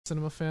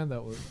Cinema fan,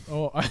 that was.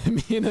 Oh, I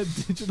mean a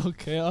Digital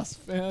Chaos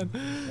fan.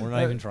 We're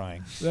not even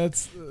trying.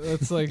 That's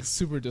like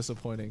super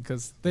disappointing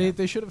because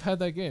they should have had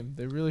that game.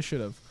 They really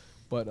should have.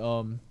 But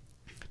do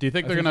you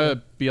think they're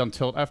gonna be on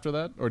tilt after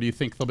that, or do you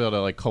think they'll be able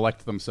to like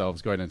collect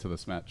themselves going into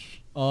this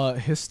match?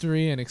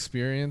 History and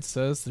experience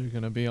says they're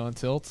gonna be on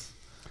tilt.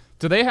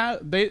 Do they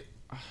have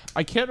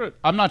I can't.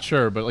 I'm not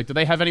sure, but like, do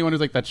they have anyone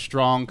who's like that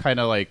strong kind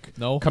of like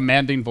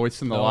commanding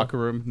voice in the locker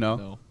room?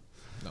 No.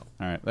 No.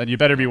 All right, then you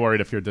better be worried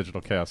if you're a Digital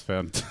Chaos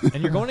fan.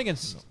 And you're going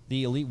against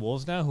the Elite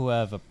Wolves now, who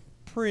have a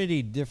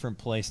pretty different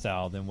play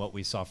style than what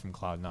we saw from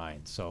Cloud9.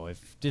 So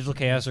if Digital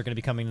Chaos are going to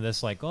be coming to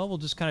this like, oh, we'll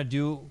just kind of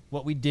do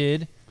what we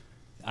did,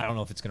 I don't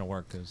know if it's going to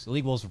work because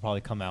Elite Wolves will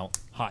probably come out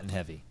hot and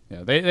heavy.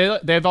 Yeah,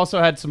 they've also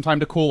had some time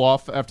to cool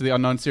off after the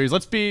Unknown series.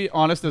 Let's be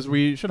honest, as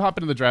we should hop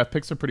into the draft.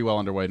 Picks are pretty well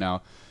underway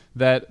now.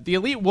 That the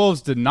Elite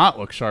Wolves did not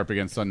look sharp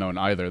against Unknown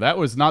either. That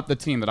was not the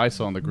team that I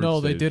saw in the group No,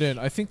 stage. they didn't.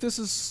 I think this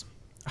is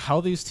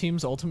how these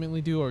teams ultimately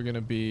do are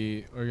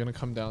gonna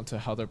come down to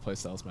how their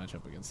playstyles match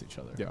up against each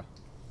other. Yeah.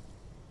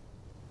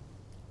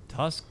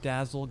 Tusk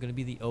Dazzle going to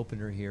be the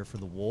opener here for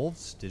the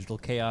Wolves. Digital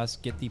Chaos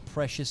get the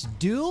precious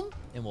Doom,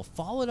 and we'll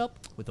follow it up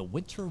with a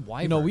Winter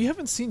Wyvern. You know, we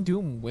haven't seen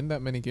Doom win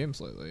that many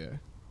games lately.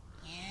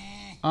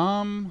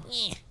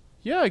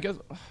 Yeah, I guess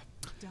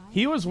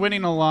he was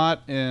winning a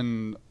lot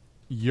in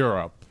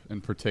Europe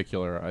in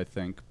particular, I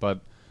think, but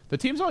the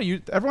teams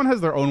everyone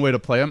has their own way to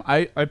play him.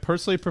 I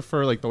personally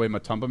prefer like the way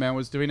Matumba Man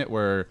was doing it,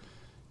 where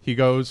he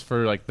goes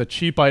for like the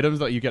cheap items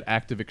that you get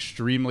active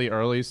extremely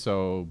early,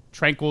 so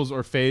Tranquils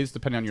or Phase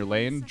depending on your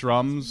lane,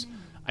 drums,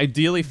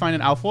 ideally find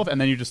an Alpha Wolf,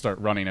 and then you just start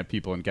running at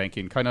people and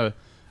ganking. Kind of,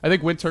 I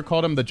think Winter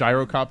called him the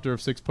gyrocopter of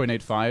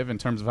 6.85 in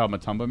terms of how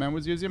Matumba Man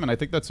was using him, and I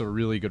think that's a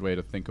really good way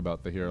to think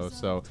about the hero.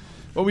 So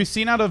what we've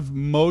seen out of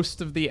most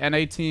of the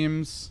NA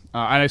teams,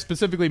 and I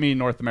specifically mean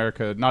North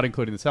America, not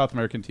including the South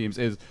American teams,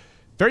 is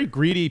very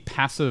greedy,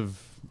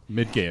 passive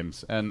mid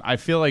games, and I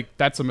feel like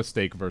that's a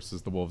mistake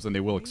versus the Wolves, and they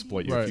will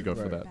exploit you if you go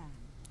for that.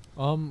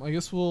 I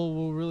guess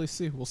we'll really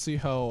see. We'll see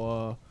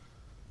how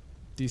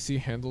DC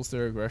handles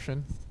their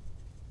aggression.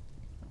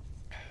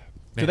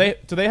 Do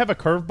they have a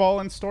curveball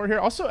in store here?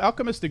 Also,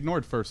 Alchemist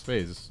ignored first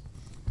phase.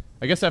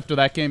 I guess after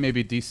that game,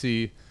 maybe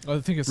DC I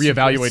think it's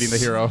reevaluating the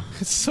hero.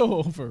 It's so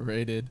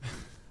overrated.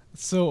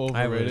 It's so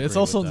overrated. It's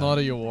also not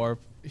a Yawar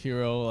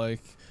hero.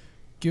 Like,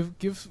 give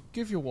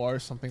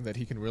Yawar something that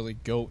he can really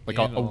go like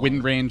a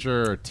Wind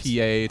Ranger or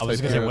TA type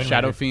hero.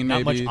 Shadow Fiend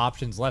maybe. Not much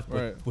options left,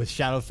 but with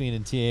Shadow Fiend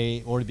and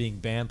TA already being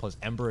banned, plus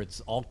Ember, it's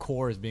all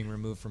core is being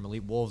removed from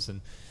Elite Wolves,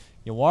 and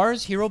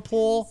Yawar's hero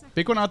pool.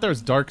 Big one out there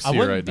is Darkseer right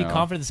now. I wouldn't be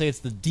confident to say it's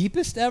the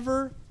deepest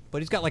ever,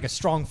 but he's got like a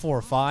strong 4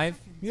 or 5.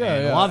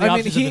 Yeah, a lot of the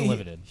options have been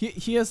limited.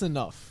 He has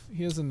enough.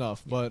 He has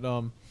enough, but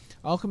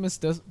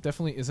Alchemist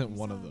definitely isn't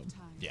one of them.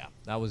 Yeah,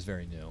 that was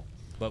very new.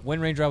 But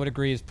Wind Ranger, I would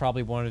agree, is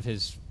probably one of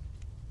his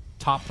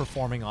top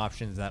performing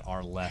options that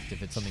are left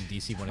if it's something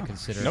DC want to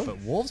consider. But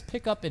Wolves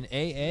pick up an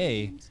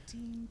AA.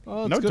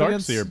 Oh, no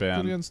Darkseer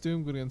ban. Good against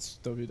Doom, good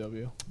against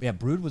WW. Yeah,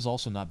 Brood was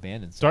also not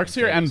banned in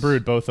Darkseer and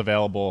Brood both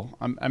available.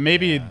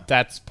 Maybe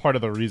that's part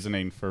of the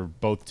reasoning for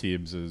both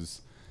teams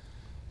is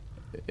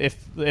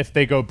if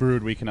they go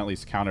Brood, we can at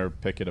least counter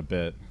pick it a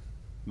bit.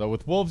 Though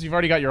with Wolves, you've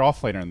already got your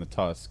offlaner in the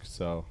Tusk,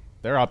 so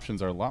their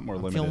options are a lot more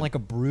limited. Feeling like a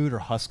Brood or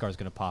Huskar is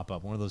going to pop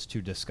up. One of those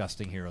two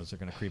disgusting heroes are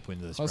going to creep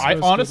into this.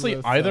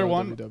 Honestly, either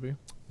one.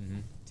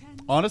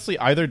 Honestly,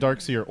 either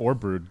Darkseer or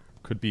Brood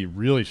could be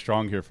really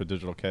strong here for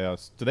Digital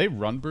Chaos. Do they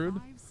run Brood?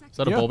 Is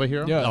that a Bulba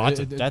hero? Yeah, no,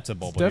 that's a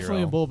Bulba hero.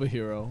 Definitely a Bulba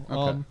hero.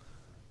 Okay. I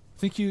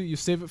think you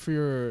save it for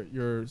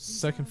your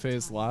second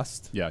phase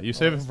last. Yeah, you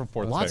save it for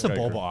fourth. Lots of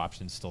Bulba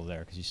options still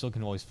there because you still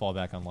can always fall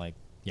back on like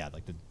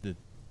the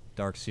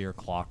Darkseer,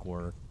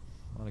 Clockwork,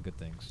 a lot of good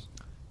things.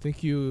 I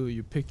think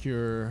you pick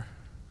your.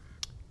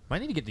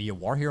 Might need to get the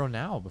Yawar hero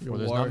now before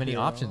there's not many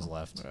options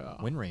left.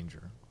 Yeah. Wind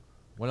Ranger.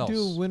 What else?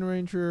 Do Wind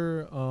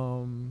Ranger.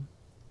 I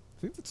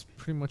think that's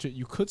pretty much it.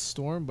 You could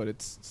Storm, but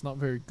it's not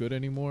very good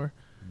anymore.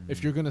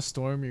 If you're gonna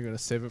Storm, you're gonna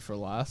save it for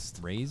last.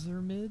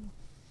 Razor mid.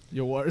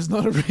 Yawar is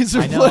not a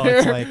Razor player. I know.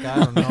 It's like I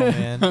don't know,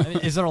 man. I mean,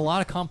 is there a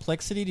lot of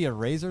complexity to a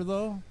Razor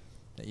though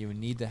that you would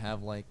need to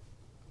have like?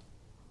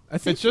 I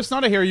think it's just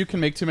not a hero you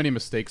can make too many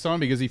mistakes on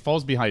because he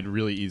falls behind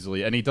really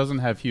easily and he doesn't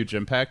have huge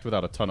impact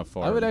without a ton of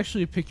farm. I would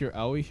actually pick your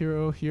Aoi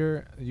hero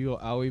here. You go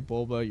Aoi,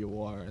 Bulba,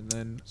 Yawar, and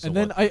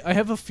then I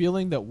have a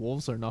feeling that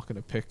Wolves are not going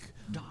to pick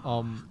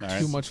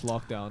too much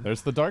lockdown.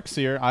 There's the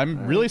Darkseer.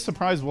 I'm really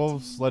surprised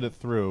Wolves let it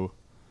through,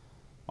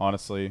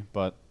 honestly,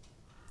 but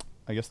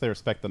I guess they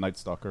respect the Night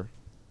Stalker.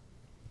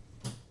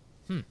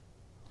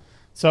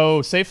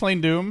 So safe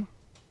lane Doom,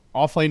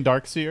 off lane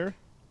Darkseer.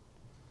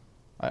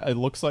 It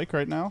looks like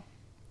right now.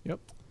 Yep.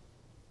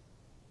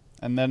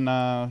 And then,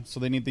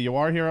 so they need the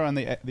Yawar hero and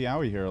the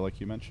Aoi hero,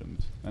 like you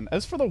mentioned. And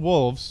as for the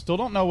Wolves, still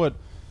don't know what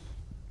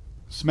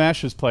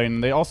Smash is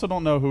playing. They also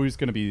don't know who he's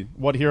going to be,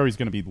 what hero he's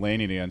going to be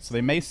laning against. So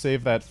they may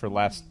save that for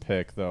last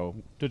pick, though.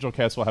 Digital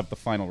Chaos will have the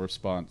final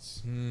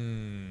response. 5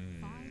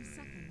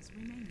 seconds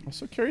remaining.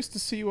 Also curious to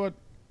see what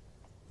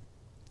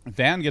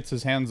Van gets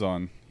his hands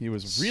on. He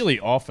was really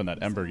off in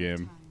that Ember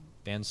game.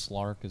 Van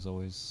Slark is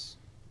always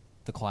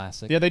the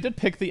classic. Yeah, they did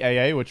pick the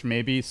AA, which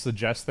maybe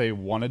suggests they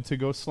wanted to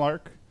go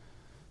Slark.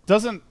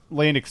 Doesn't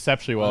lane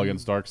exceptionally well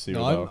against Darkseer,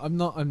 though. I'm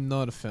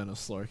not a fan of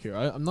Slark here.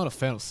 I'm not a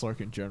fan of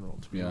Slark in general,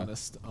 to be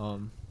honest.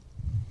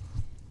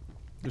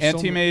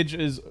 Anti-Mage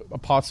is a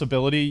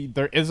possibility.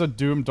 There is a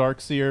Doom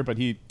Darkseer, but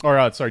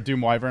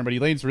Doom Wyvern, but he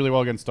lanes really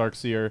well against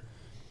Darkseer.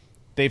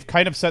 They've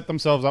kind of set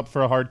themselves up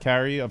for a hard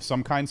carry of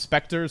some kind.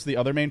 Spectre's the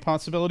other main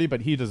possibility,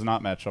 but he does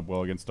not match up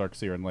well against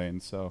Darkseer in lane,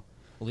 so...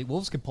 Elite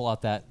Wolves could pull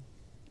out that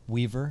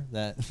Weaver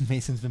that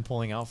Mason's been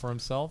pulling out for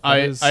himself.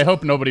 I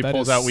hope nobody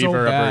pulls out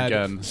Weaver ever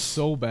again.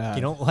 So bad.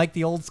 You don't like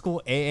the old school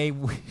AA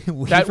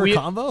Weaver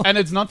combo? And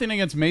it's nothing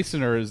against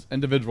Mason or his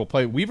individual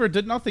play. Weaver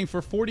did nothing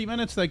for 40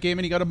 minutes that game,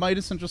 and he got a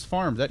Midas and just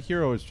farmed. That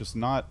hero is just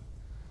not...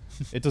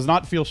 It does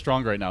not feel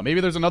strong right now.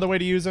 Maybe there's another way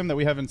to use him that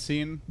we haven't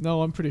seen.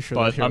 No, I'm pretty sure.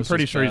 But I'm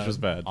pretty sure he's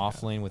just bad.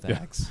 Off lane with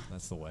Axe.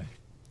 That's the way.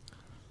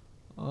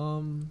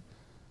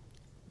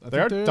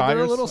 They're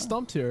a little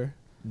stumped here.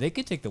 They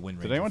could take the win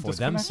rate for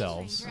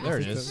themselves. There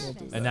it is.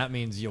 And that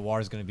means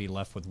Yawar's going to be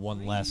left with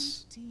one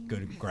less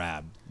good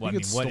grab. What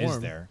is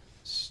there?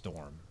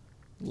 Storm.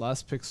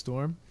 Last pick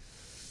Storm.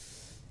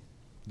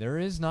 There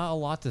is not a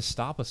lot to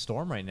stop a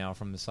Storm right now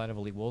from the side of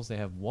Elite Wolves. They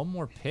have one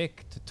more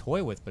pick to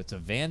toy with, but it's a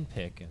Van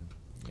pick. And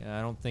yeah,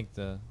 I don't think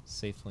the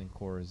safe lane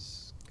core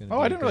is going to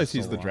be I didn't realize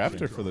he's the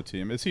drafter for the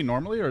team. Is he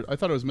normally, or I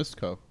thought it was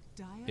Mystico?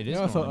 It is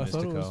I thought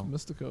Mystico. it was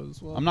Mystico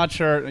as well. I'm not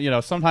sure. You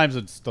know, sometimes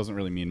it doesn't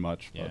really mean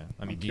much. Yeah,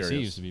 But I mean, I'm DC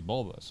used to be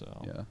Bulba,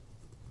 so. Yeah.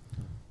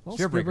 Well,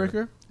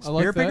 Spearbreaker. I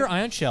like Spearbreaker, that.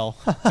 Ion Shell.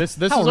 This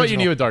is what you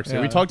need with Darkseer.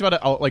 Yeah. We talked about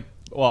it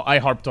I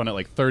harped on it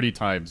like 30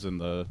 times in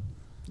the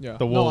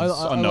Wolves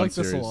I Unknown like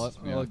series. this a lot.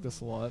 Yeah. I like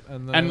this a lot.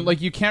 And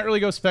like you can't really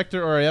go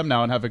Spectre or AM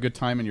now and have a good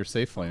time in your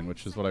safe lane,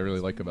 which is what I really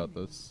like about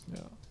this.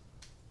 Yeah.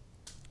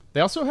 They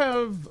also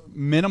have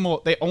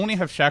minimal. They only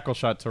have Shackle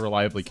Shot to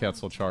reliably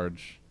cancel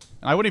charge,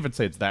 and I wouldn't even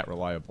say it's that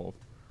reliable.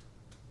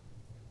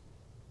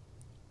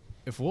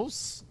 If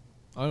Wolves,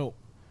 I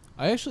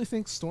actually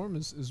think Storm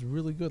is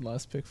really good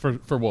last pick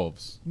For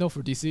Wolves. No,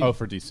 for DC. Oh,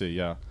 for DC,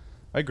 yeah.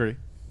 I agree.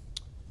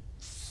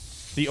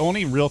 The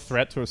only real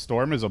threat to a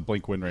Storm is a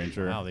Blink Wind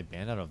Ranger. Wow, they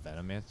banned out a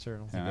Venomancer.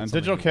 And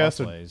Digital Chaos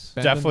are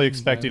definitely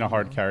expecting a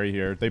hard carry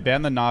here. They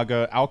banned the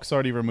Naga. Alk's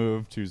already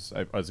removed, who's,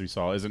 as we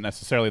saw, isn't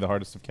necessarily the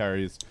hardest of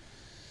carries.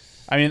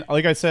 I mean,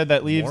 like I said,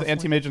 that leaves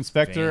Anti-Mage and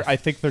Spectre. I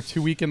think they're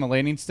too weak in the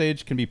laning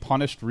stage, can be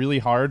punished really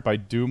hard by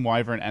Doom,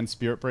 Wyvern, and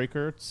Spirit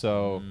Breaker.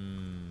 So,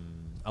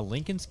 a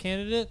Lincoln's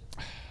candidate?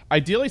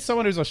 Ideally,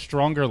 someone who's a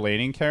stronger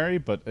laning carry,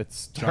 but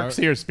it's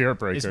Darkseer or Spirit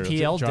Breaker. Is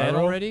PL dead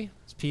already?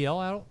 Is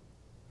PL out?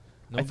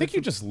 No, I think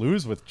you just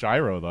lose with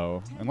Gyro,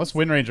 though, unless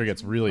Wind Ranger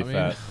gets really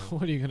fat.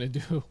 What are you going to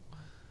do?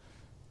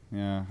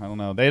 Yeah, I don't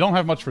know. They don't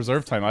have much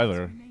reserve time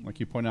either. Like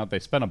you pointed out, they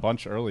spent a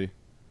bunch early.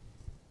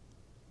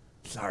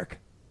 Sark.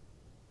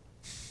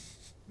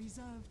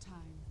 Reserve time.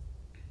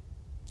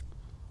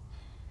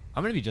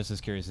 I'm going to be just as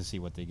curious to see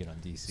what they get on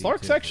DC.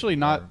 Slark's actually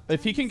not...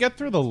 If he can get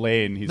through the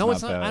lane, he's not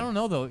bad. I don't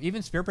know, though.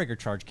 Even Spirit Breaker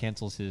charge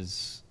cancels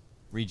his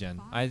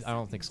regen. I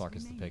don't think Slark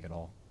is the pick at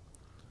all.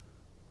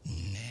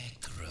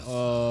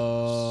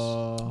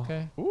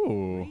 Okay.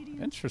 Ooh,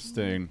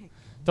 interesting.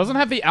 Doesn't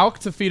have the Alk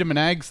to feed him an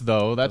Ags,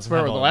 though. That's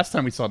where the last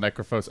time we saw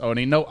Necrophos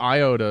owning. No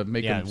IO to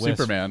make him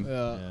Superman.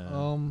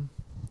 Yeah.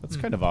 That's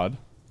kind of odd.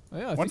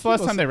 Yeah, when's the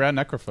last time they ran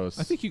Necrophos?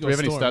 I think you go Do we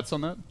have Storm. any stats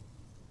on that?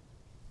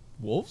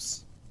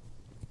 Wolves?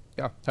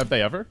 Yeah. Have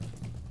they ever?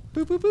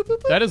 Boop, boop, boop,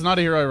 boop, boop. That is not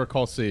a hero I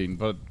recall seeing,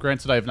 but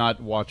granted, I have not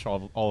watched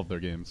all of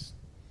their games.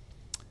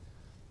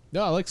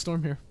 Yeah, I like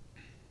Storm here.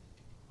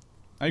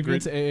 I agree.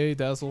 Into AA,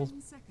 Dazzle.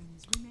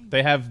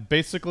 They have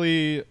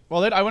basically...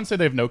 Well, I wouldn't say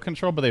they have no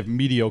control, but they have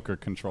mediocre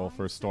control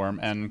for Storm.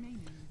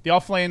 And the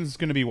off lane is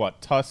going to be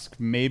what? Tusk,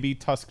 maybe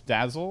Tusk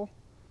Dazzle?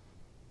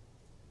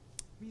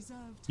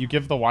 You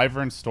give the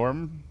Wyvern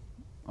Storm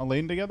a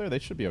lane together, they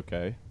should be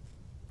okay.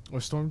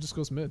 Or Storm just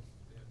goes mid.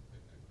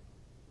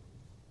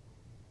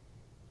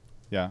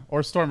 Yeah,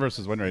 or Storm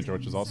versus Wind Ranger,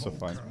 which is also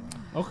fine.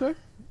 Okay.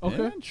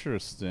 Okay.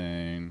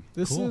 Interesting.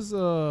 This is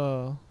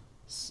a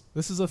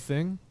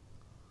thing.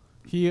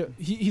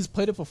 He's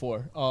played it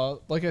before.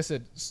 Like I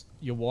said,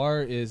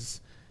 Yawar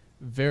is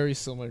very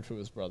similar to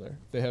his brother.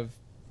 They have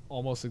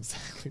almost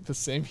exactly the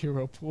same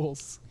hero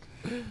pools.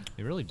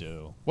 They really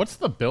do. What's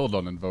the build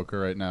on Invoker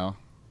right now?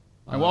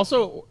 And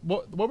also,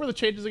 what were the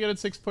changes again at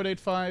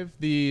 6.85?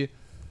 The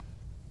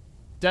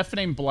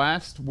Deafening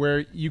Blast, where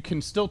you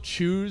can still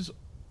choose,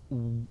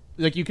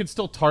 like you can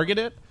still target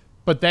it,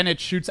 but then it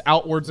shoots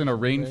outwards in a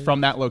range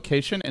from that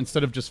location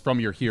instead of just from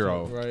your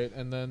hero. Right,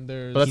 and then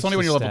there's... But that's only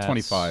when you're level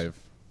 25.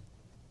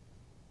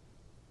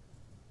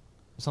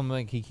 Something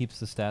like he keeps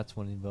the stats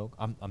when invoke.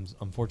 I'm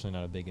unfortunately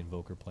not a big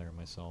invoker player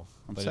myself,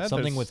 but sad it's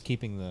something with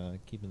keeping the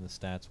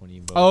stats when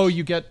you invoke. Oh,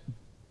 you get...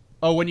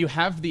 Oh, when you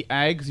have the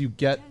Ags, you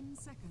get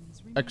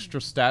extra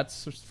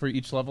stats for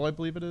each level, I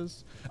believe it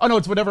is. Oh, no,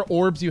 it's whatever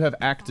orbs you have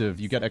active,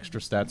 you get extra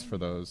stats for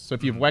those. So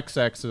if you have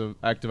Wex active,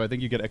 I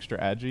think you get extra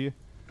Agi.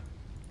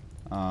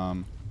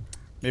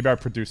 Maybe our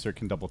producer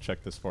can double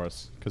check this for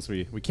us because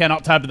we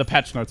cannot tab to the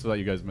patch notes without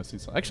you guys missing.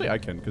 So actually, I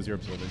can because you're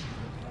observing.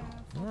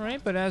 All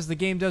right, but as the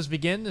game does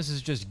begin, this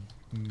is just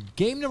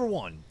game number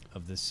 1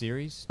 of this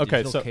series. Okay,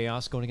 Digital so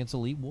Chaos going against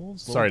Elite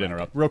Wolves. Sorry to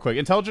interrupt. Real quick,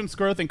 intelligence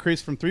growth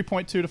increased from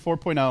 3.2 to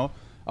 4.0.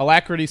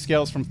 Alacrity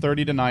scales from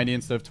 30 to 90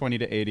 instead of 20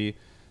 to 80,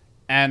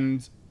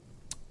 and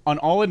on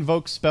all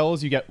invoked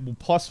spells, you get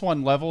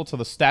 +1 level to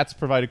the stats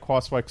provided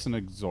Quaswex and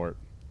Exhort.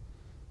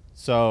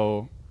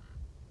 So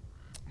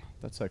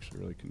that's actually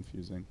really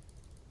confusing.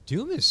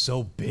 Doom is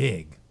so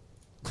big.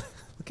 Look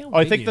how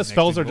I big think he the is next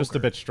spells to are just a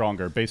Invoker. bit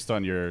stronger based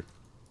on your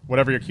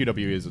whatever your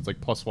QW is. It's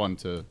like +1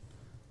 to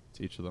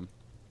each of them.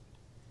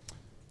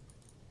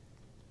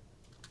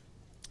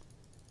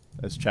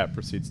 As chat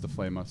proceeds to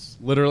flame us.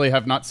 Literally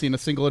have not seen a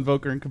single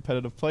Invoker in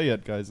competitive play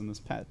yet, guys, in this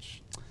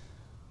patch.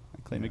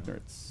 I claim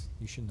ignorance.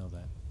 You should know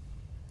that.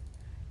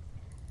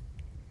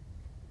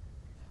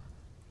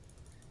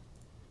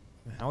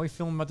 How are we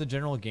feeling about the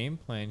general game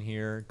plan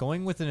here?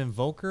 Going with an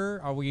Invoker,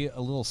 are we a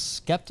little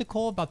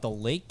skeptical about the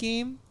late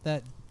game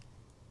that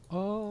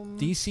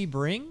DC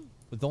bring?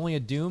 With only a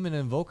Doom and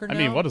an Invoker now? I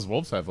mean, what does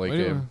Wolves have late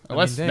Wait, game? I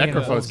Unless mean, they have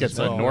Necrophos Wolves gets as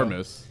well.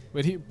 enormous.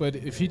 But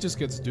if he just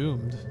gets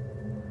doomed,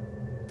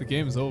 the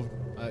game's over.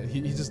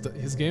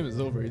 His game is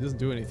over. He doesn't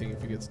do anything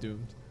if he gets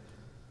doomed.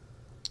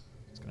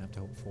 He's going to have to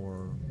hope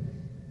for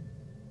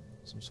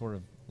some sort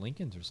of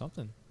Lincolns or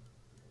something.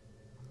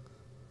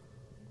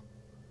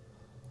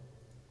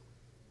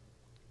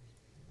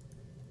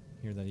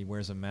 Hear that he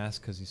wears a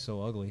mask because he's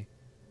so ugly.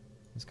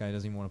 This guy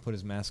doesn't even want to put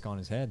his mask on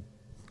his head.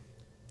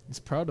 He's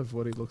proud of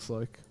what he looks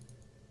like.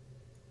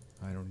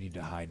 I don't need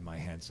to hide my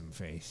handsome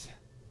face.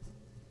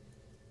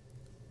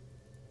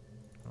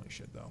 Probably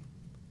should, though.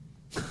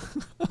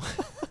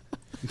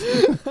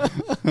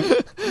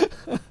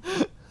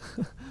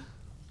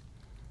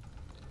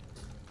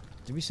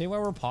 Did we say why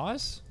we're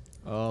paused?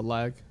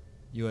 Lag.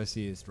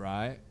 USC is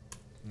right.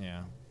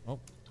 Yeah. Oh,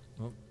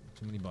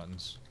 too many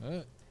buttons.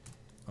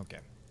 Okay.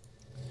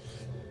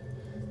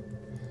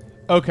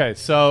 Okay,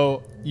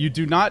 so you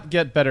do not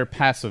get better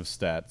passive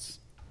stats.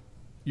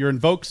 Your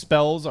invoked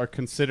spells are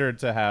considered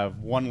to have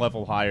 1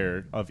 level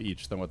higher of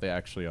each than what they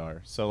actually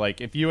are. So, like,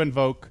 if you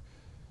invoke,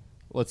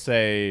 let's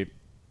say,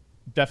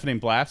 Deafening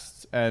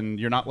Blast, and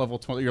you're not level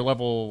 20, you're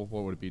level,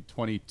 what would it be,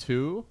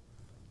 22?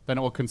 Then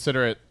it will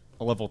consider it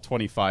a level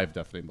 25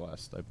 Deafening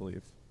Blast, I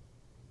believe.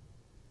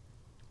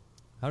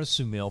 How does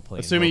Sumail play?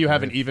 Assuming you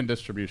have an Invoker? even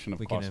distribution of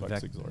We can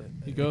Quaswex Exhort.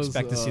 He goes,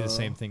 expect to see the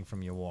same thing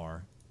from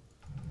Yawar.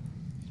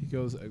 He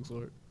goes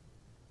Exhort.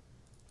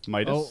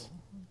 Midas? Oh,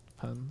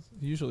 depends.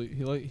 Usually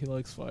he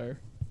likes fire.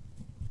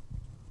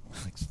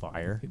 Likes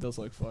fire. He does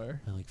like fire.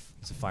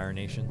 He's a Fire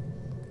Nation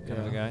kind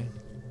of a Yeah. guy.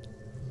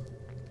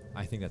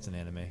 I think that's an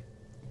anime.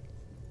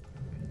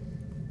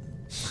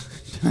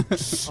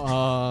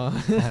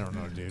 I don't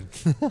know, dude.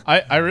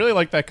 I really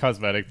like that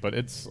cosmetic, but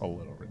it's a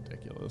little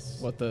ridiculous.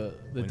 What the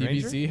Wind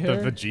DBZ The hair?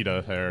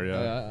 Vegeta hair,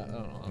 yeah. I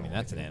don't know. I mean,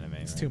 that's an anime.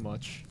 It's right? too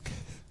much.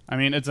 I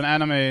mean, it's an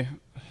anime.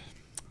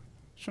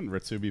 Shouldn't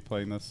Ritsu be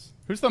playing this?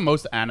 Who's the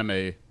most anime?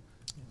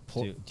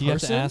 Do you have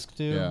to person? ask,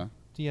 dude? Yeah.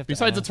 Do you have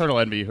Besides to ask? Eternal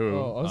Envy, who?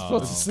 Oh, I was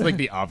supposed to It's say. like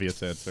the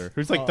obvious answer.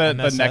 Who's like Oh, the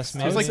MSS next?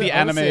 maybe? Who's like the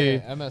I would say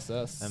anime?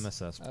 MSS.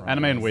 MSS, probably.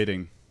 Anime in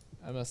waiting.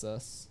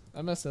 MSS.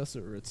 MSS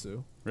or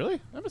Ritsu. Really?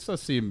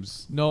 MSS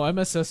seems. No,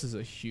 MSS is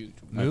a huge.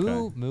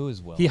 Okay. Moo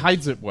as well. He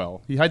hides it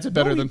well. He hides it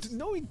better than.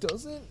 No, he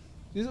doesn't.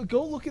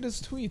 Go look at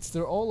his tweets.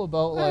 They're all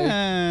about like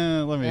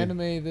Let me.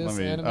 anime this, let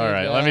me, anime all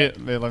right,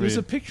 that. let me. There's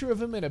a picture of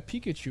him in a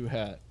Pikachu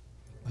hat.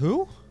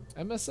 Who?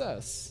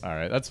 MSS. All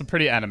right, that's a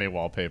pretty anime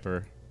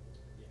wallpaper.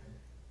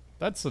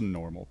 That's a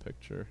normal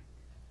picture.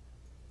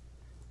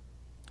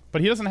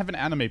 But he doesn't have an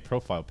anime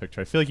profile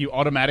picture. I feel like you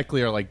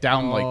automatically are like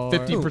down like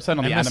 50%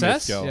 on the anime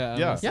MSS? scale. Yeah,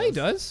 Yeah. MSS. Yeah, he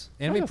does.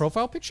 Anime Yes.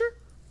 profile picture?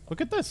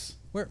 Look at this.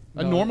 Where?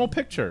 A No. normal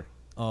picture.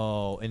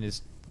 Oh, in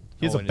his.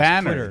 He has oh, a in his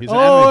banner. Twitter. He's an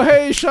Oh, anime-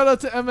 hey! Shout out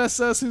to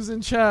MSS who's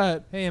in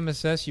chat. Hey,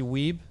 MSS, you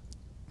weeb.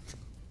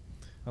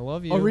 I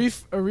love you.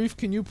 Arif,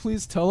 can you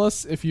please tell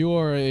us if you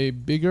are a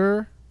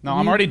bigger? No,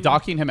 I'm weeb? already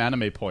docking him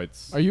anime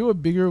points. Are you a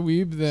bigger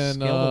weeb than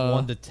Scale of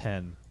 1 to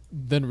 10.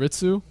 than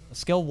Ritsu?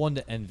 Scale 1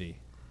 to Envy.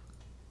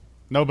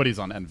 Nobody's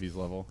on Envy's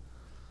level.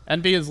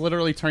 Envy is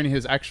literally turning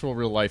his actual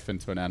real life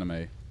into an anime.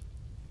 And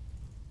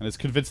has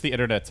convinced the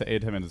internet to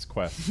aid him in his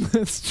quest.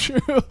 That's true.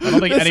 I don't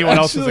think That's anyone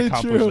else has actually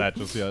accomplished true. that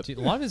just yet. Dude,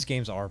 a lot of his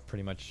games are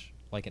pretty much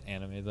like an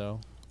anime, though.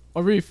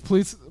 Arif,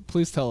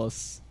 please tell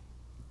us.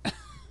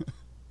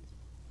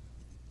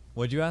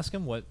 What'd you ask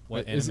him? What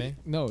Is anime?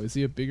 is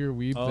he a bigger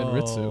weeb than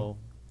Ritsu?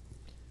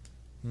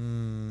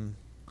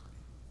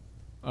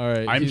 All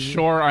right. I'm he's-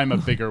 sure I'm a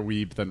bigger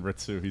weeb than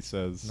Ritsu, he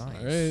says. Nice.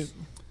 All right.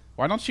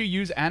 Why don't you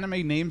use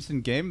anime names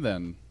in game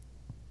then?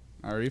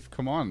 Arif,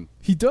 come on.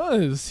 He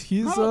does.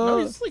 He's No,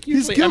 he's like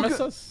usually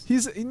MSS.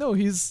 He's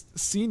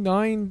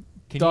C9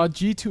 Can dot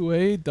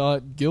G2A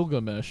dot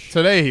Gilgamesh.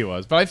 Today he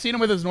was, but I've seen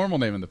him with his normal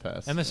name in the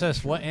past.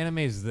 MSS, what anime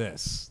is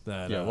this?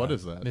 That, Yeah, what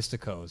is that?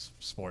 Mystico's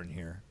sporting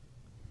here.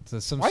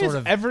 It's some Why sort is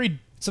of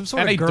some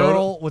sort of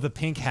girl with a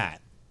pink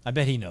hat. I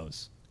bet he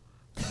knows.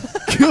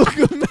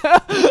 Gilgamesh.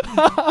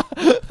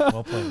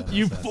 Well played.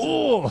 You Vanessa.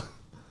 fool!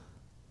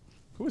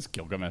 Who is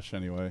Gilgamesh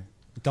anyway?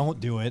 Don't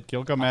do it.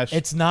 Gilgamesh.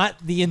 It's not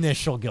the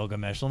initial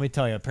Gilgamesh. Let me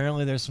tell you.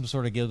 Apparently, there's some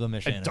sort of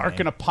Gilgamesh a anime. dark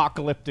and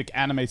apocalyptic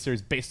anime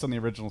series based on the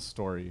original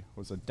story.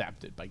 Was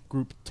adapted by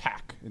Group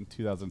TAC in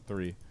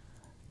 2003.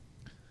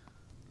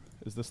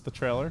 Is this the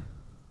trailer?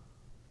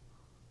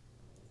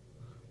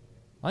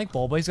 I think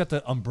Bulba's got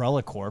the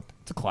Umbrella Corp.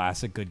 It's a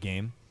classic, good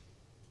game.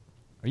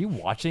 Are you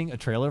watching a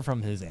trailer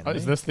from his anime?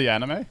 Is this the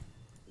anime?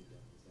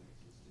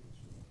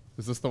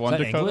 Is this the one, Is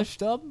that Dakota? English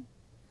dub?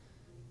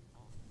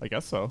 I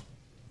guess so.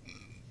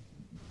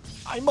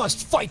 I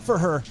must fight for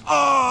her.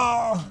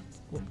 Ah!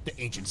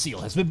 The ancient seal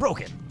has been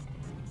broken.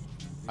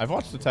 I've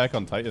watched Attack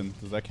on Titan.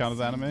 Does that count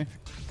as anime?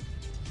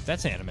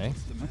 That's anime.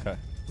 Okay.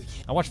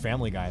 I watch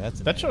Family Guy. That's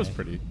an That show's anime.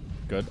 pretty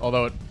good.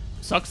 Although it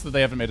sucks that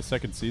they haven't made a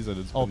second season.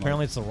 It's Oh, been,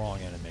 apparently it's the wrong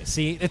anime.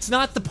 See, it's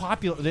not the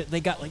popular. They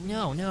got like,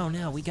 no,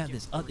 we got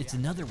this. It's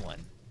another one.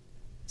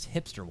 It's a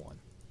hipster one.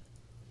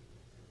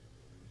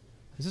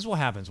 This is what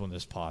happens when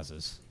this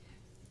pauses.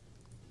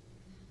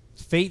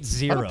 Fate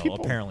Zero,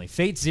 apparently.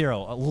 Fate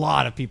Zero. A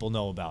lot of people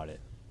know about it.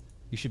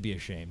 You should be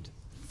ashamed.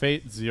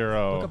 Fate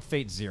Zero. Look up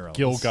Fate Zero.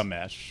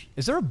 Gilgamesh.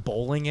 Is there a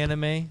bowling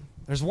anime?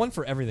 There's one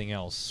for everything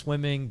else.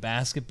 Swimming,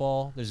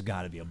 basketball. There's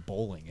got to be a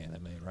bowling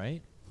anime,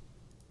 right?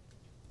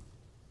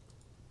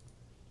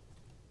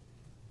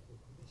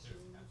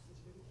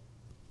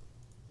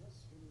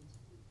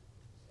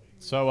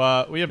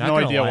 So we have Not no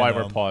gonna idea lie, why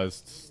though. we're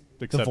paused.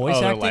 The Except, voice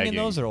they're acting lagging. in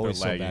those are They're always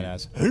so lagging.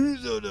 badass.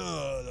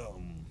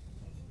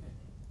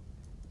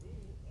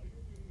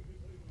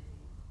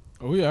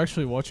 Are we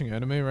actually watching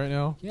anime right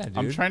now? Yeah, dude.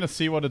 I'm trying to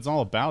see what it's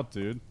all about,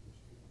 dude.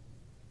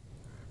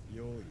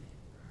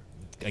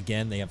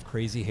 Again, they have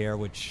crazy hair,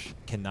 which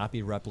cannot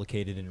be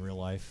replicated in real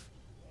life.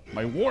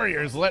 My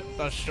warriors, let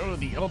us show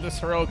the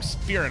eldest heroic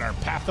spirit our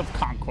path of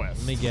conquest.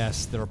 Let me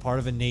guess, they're a part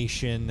of a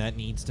nation that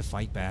needs to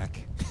fight back.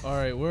 All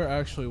right, we're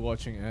actually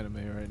watching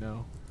anime right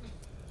now.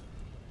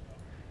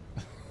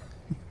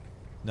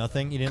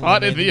 Nothing? You didn't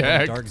Caught learn in the anything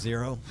from act. Dark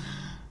Zero?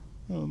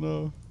 Oh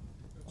no.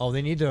 Oh,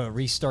 they need to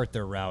restart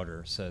their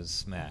router, says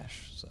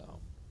Smash. So,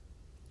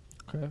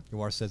 Okay.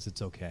 Yuar says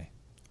it's okay.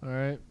 All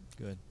right.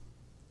 Good.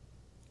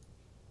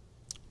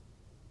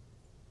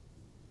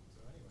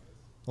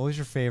 What was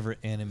your favorite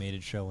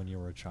animated show when you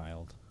were a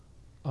child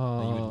that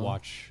you would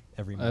watch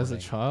every morning? As a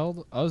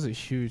child, I was a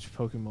huge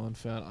Pokemon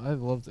fan. I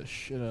loved the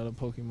shit out of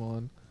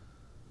Pokemon.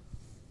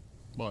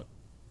 What?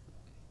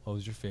 What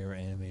was your favorite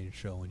animated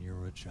show when you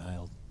were a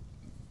child?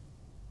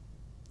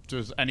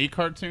 Does any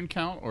cartoon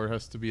count, or it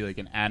has to be like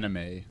an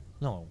anime?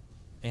 No,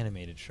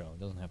 animated show. It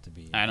doesn't have to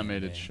be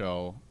Animated anime.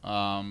 show.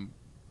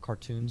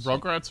 Cartoons.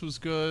 Rugrats was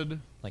good.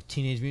 Like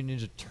Teenage Mutant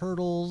Ninja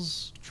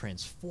Turtles,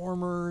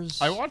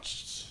 Transformers. I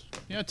watched,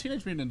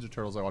 Teenage Mutant Ninja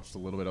Turtles. I watched a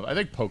little bit of. I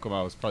think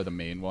Pokemon was probably the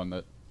main one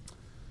that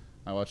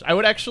I watched. I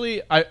would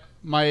actually,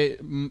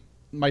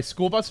 my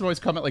school bus would always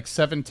come at like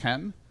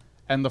 7:10,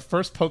 and the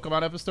first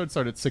Pokemon episode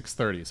started at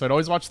 6:30. So I'd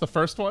always watch the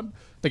first one.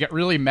 They get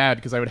really mad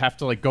because I would have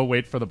to like go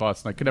wait for the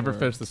bus, and I could never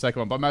finish the second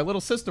one. But my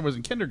little sister was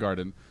in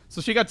kindergarten,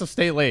 so she got to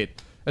stay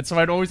late, and so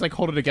I'd always like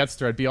hold it against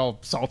her. I'd be all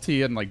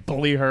salty and like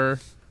bully her.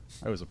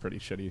 I was a pretty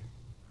shitty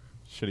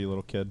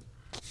little kid.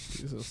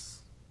 Jesus.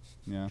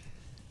 Yeah. I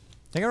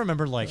think I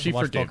remember like She to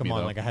watch forgave me, Pokemon.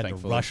 though, Like I had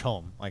thankfully. to rush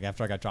home. Like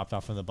after I got dropped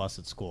off from the bus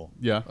at school,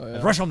 Yeah. Oh, I'd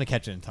yeah. rush home to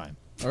catch it in time.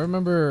 I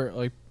remember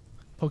like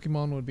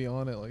Pokemon would be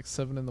on at like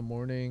 7 in the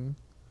morning.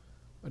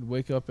 I'd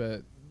wake up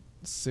at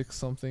 6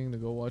 something to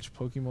go watch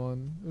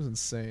Pokemon. It was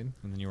insane.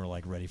 And then you were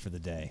like ready for the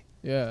day.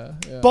 Yeah.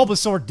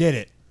 Bulbasaur did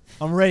it.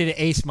 I'm ready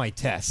to ace my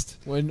test.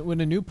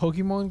 When a new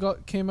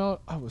Pokemon came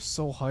out, I was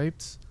so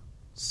hyped.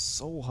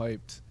 So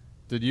hyped.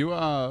 Did you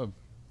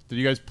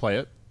guys play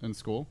it in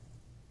school?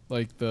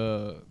 Like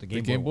the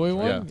Game Game Boy Boy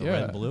one, one? right? The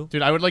red and blue?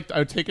 Dude, I would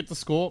take it to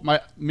school.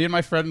 Me and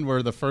my friend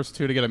were the first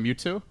two to get a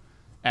Mewtwo,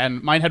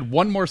 and mine had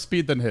one more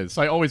speed than his,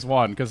 so I always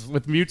won. Because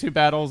with Mewtwo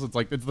battles, it's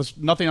like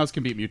nothing else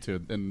can beat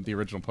Mewtwo in the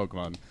original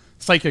Pokemon.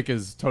 Psychic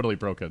is totally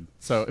broken,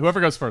 so whoever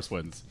goes first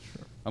wins,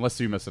 unless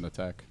you miss an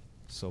attack.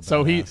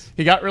 So he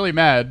got really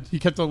mad. He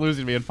kept on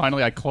losing me, and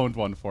finally I cloned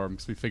one for him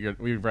because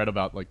we read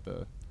about like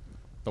the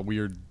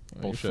weird Oh,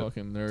 you bullshit.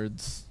 fucking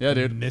nerds. Yeah,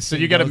 dude. Missing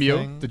Did you get a no Mew?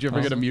 thing? Did you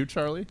ever get a Mew,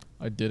 Charlie?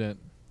 I didn't.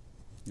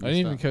 You I didn't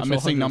even missed catch out. A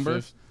missing number?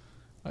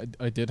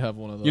 150. I did have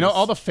one of those. You know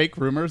all the fake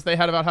rumors they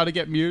had about how to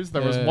get Mews?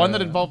 There was one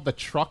that Yeah. involved the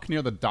truck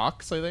near the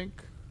docks, I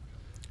think.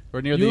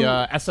 Or near You-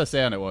 the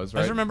SSN it was, right?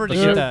 I just remember to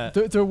there, get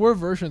that. there were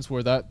versions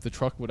where the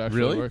truck would actually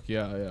Really? work.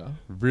 Yeah.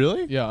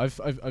 Really? Yeah,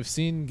 I've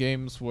seen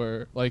games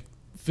where like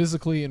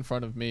physically in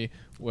front of me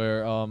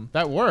where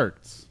That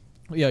worked.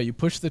 yeah, you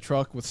push the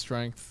truck with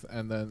strength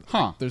and then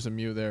Huh. there's a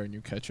Mew there and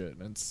you catch it.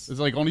 And it's Is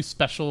it like only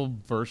special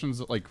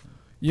versions, like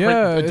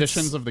yeah, print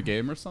editions it's- of the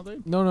game or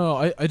something? No,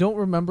 I don't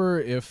remember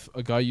if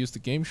a guy used the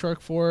Game Shark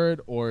for it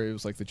or it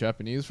was like the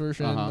Japanese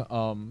version.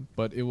 Uh-huh.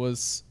 But it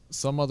was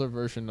some other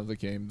version of the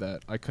game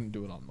that I couldn't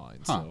do it on mine.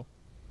 Huh. So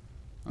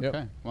Yep.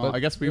 Okay. Well, But I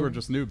guess we it- were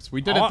just noobs. We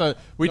did Oh, it.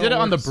 We no did it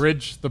on the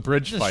worries.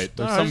 bridge Just- fight.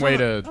 There's no, some way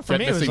to for get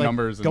me, it was missing like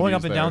numbers and going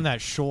use up and there. down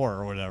that shore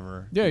or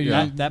whatever. Yeah,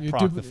 you, that you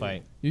proc the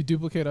fight. You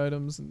duplicate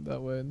items in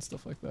that way and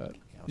stuff like that. Yeah,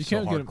 I You was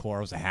can't so get 'em- hardcore.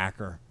 I was a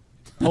hacker,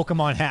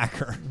 Pokemon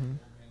hacker.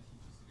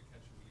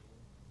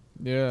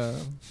 Yeah.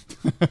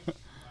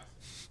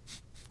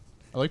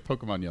 I like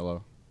Pokemon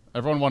Yellow.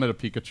 Everyone wanted a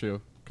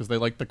Pikachu because they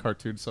liked the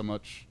cartoon so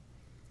much.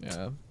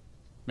 Yeah.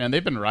 Man,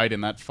 they've been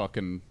riding that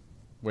fucking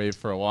wave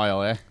for a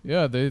while, eh?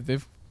 Yeah,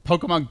 they've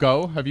Pokemon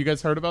Go. Have you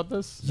guys heard about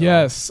this?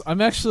 Yes,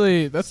 I'm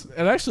actually. It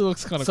actually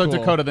looks kind of So cool.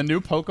 Dakota, the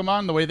new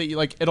Pokemon, the way that you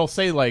like, it'll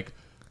say like,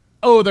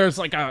 oh, there's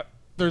like a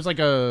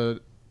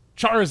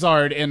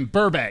Charizard in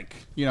Burbank.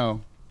 You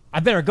know, I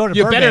better go to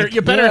you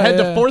Burbank. better Yeah, head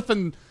yeah. to Fourth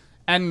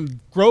and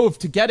Grove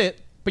to get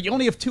it, but you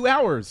only have 2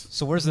 hours.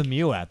 So where's the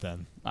Mew at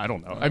then? I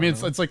don't know. I mean,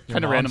 it's like Your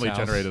kind of mom's randomly house.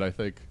 generated, I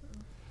think.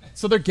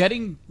 So they're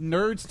getting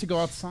nerds to go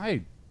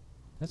outside.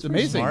 That's It's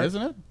pretty amazing, smart.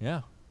 isn't it?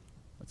 Yeah.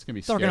 That's gonna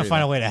be. So we're scary, gonna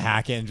find though. a way to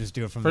hack it and just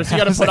do it from. First, the you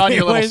gotta house put on your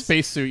little anyways.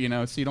 spacesuit, you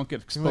know, so you don't get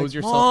You're expose like,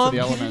 yourself Mom, to the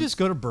can elements. you just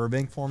go to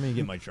Burbank for me and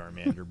get my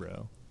Charmander,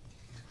 bro?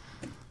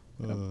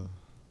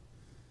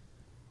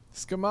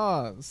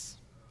 Skamaz.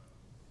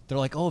 They're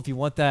like, oh, if you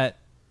want that,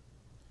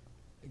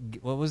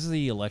 what was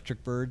the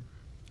electric bird?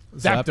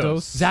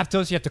 Zapdos.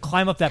 Zapdos, you have to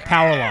climb up that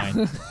power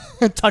line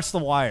and touch the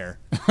wire.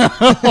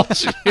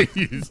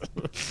 Jeez.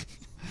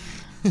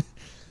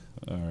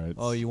 All right.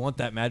 Oh, you want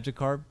that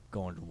Magikarp?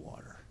 Go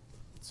underwater.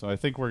 So I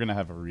think we're gonna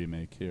have a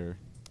remake here.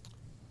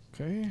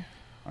 Okay.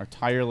 Our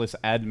tireless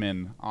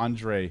admin,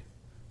 Andre.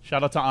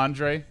 Shout out to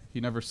Andre. He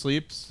never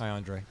sleeps. Hi,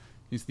 Andre.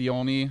 He's the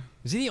only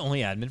Is he the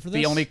only admin for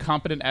this?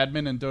 competent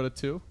admin in Dota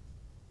 2.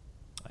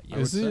 Yeah.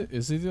 would say.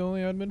 Is he the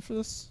only admin for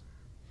this?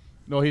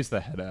 No, he's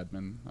the head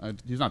admin.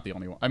 He's not the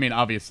only one. I mean,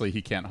 obviously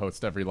he can't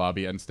host every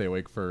lobby and stay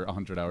awake for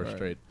 100 hours Right.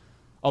 straight.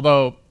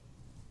 Although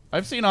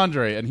I've seen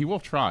Andre and he will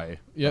try.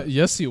 Yeah.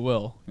 Yes, he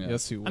will. Yeah.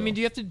 Yes, he will. I mean,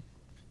 do you have to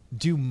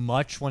do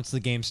much once the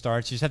game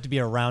starts? You just have to be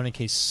around in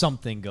case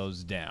something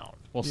goes down.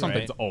 Well, Right?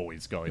 something's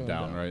always going Going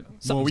down, down. right?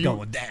 Something's Well,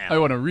 going down. I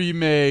want a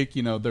remake.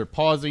 You know, they're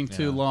pausing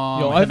too Yeah.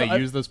 long. Yo, Can they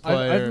use this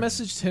player? I've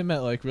messaged him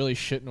at like really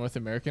shit North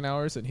American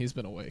hours, and he's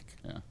been awake.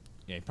 Yeah.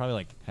 Yeah, he probably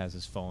like has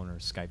his phone or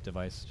Skype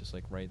device just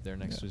like right there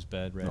next to his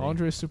bed, ready.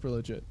 Andre's super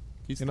legit.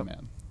 He's You the know-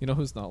 man. You know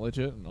who's not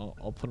legit? And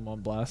I'll put him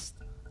on blast.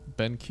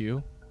 Ben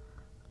Q.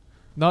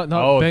 Not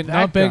Oh, Ben that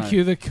not Ben guy.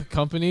 Q the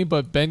company,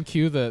 but Ben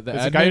Q the It's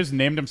admin. a guy who's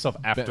named himself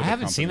after. I the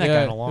haven't seen company. that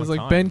guy in a long It's like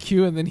time. Ben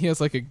Q, and then he has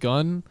like a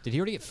gun, Did he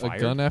already get fired?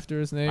 a gun after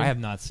his name. I have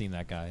not seen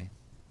that guy.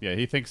 Yeah,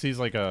 he thinks he's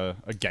like a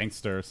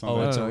gangster or something.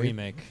 Oh, I it's don't a know,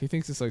 remake. He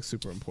thinks it's like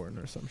super important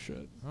or some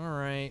shit. All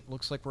right,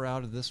 looks like we're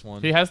out of this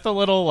one. He has the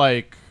little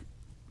like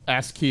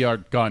ASCII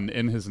art gun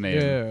in his name.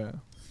 Yeah.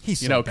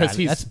 He's You know, 'cause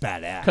he's- that's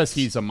badass. Because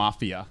he's a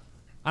mafia.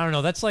 I don't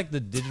know. That's like the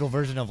digital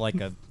version of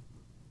like a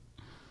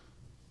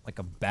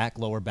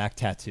lower back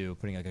tattoo,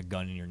 putting like a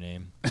gun in your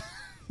name.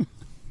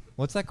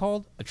 What's that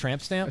called? A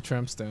tramp A stamp?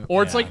 tramp stamp.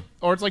 Or it's Yeah.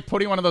 like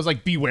putting one of those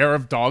like beware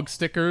of dog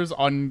stickers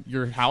on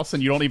your house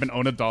and you don't even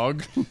own a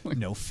dog.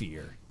 No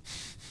fear.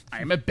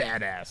 I'm a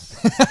badass.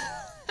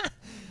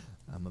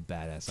 I'm a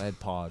badass. I had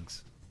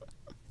Pogs.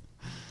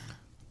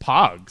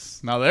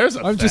 Pogs. Now there's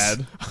a I'm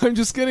fad. I'm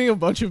just getting a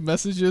bunch of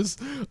messages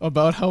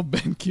about how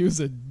Ben Q's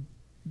a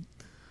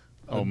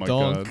Oh my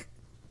donk. god.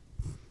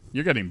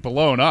 You're getting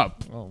blown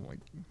up. Oh my.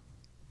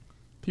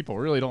 People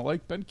really don't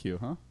like BenQ,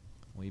 huh?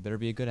 Well, you better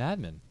be a good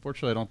admin.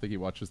 Fortunately, I don't think he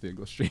watches the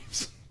English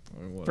streams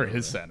I mean, for whatever.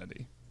 his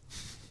sanity.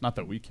 Not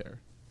that we care.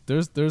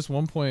 There's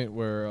one point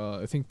where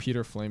I think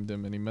Peter flamed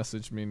him, and he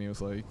messaged me, and he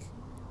was like,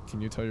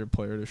 "Can you tell your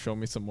player to show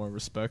me some more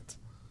respect?"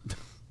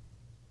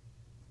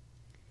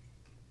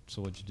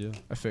 So what'd you do?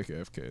 I fake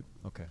AFK'd.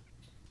 Okay.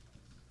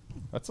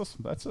 That's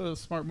a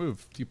smart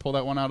move. Do you pull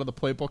that one out of the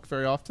playbook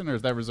very often, or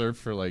is that reserved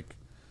for like?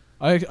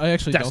 I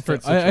actually don't.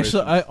 Desperate I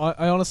actually situations.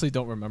 I honestly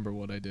don't remember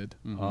what I did.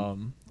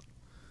 Mhm.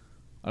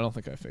 I don't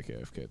think I fake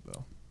AFK'd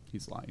though.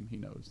 He's lying. He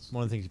knows.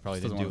 One of the things you probably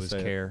Just didn't doesn't do wanna was say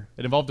it. care.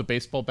 It involved a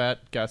baseball bat,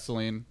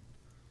 gasoline,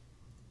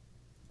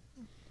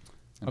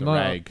 and I'm a not.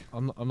 rag.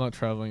 I'm not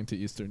traveling to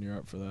Eastern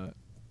Europe for that.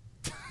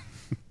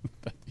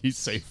 He's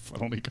safe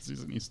only because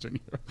he's in Eastern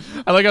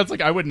Europe. I like how it's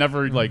like I would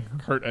never like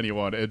hurt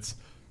anyone. It's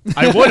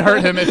I would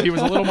hurt him if he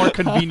was a little more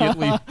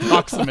conveniently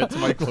proximate to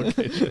my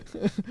location.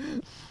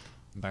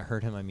 By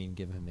hurt him, I mean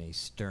give him a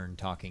stern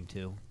talking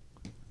to.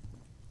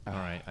 All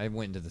right, I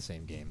went into the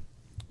same game.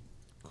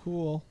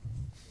 Cool.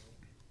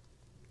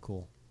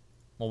 Cool.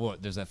 Well,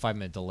 what, there's that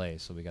 5-minute delay,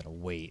 so we gotta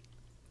wait.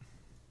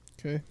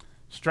 Okay.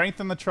 Strength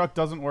in the truck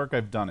doesn't work.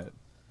 I've done it.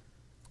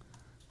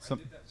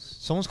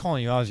 Someone's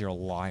calling you out as you're a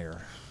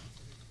liar.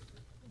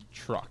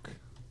 Truck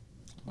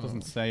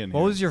doesn't say in What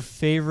here. was your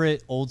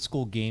favorite old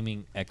school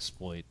gaming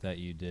exploit that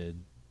you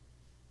did?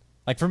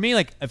 Like for me,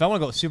 like if I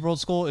want to go super old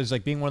school, is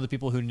like being one of the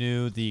people who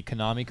knew the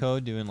Konami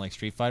code doing like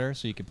Street Fighter,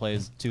 so you could play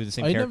as two of the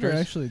same I characters. never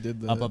actually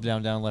did that. Up,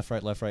 down, down, left,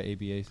 right,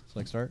 ABA,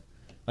 select start.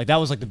 Like that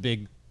was like the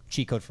big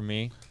cheat code for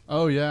me.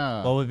 Oh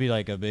yeah. What would be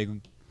like a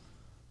big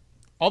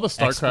All the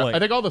StarCraft. Exploit. I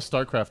think all the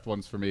StarCraft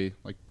ones for me,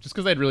 like just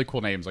because they had really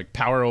cool names, like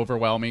Power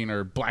Overwhelming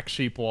or Black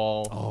Sheep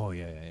Wall. Oh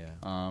yeah.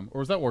 Or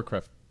was that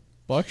Warcraft?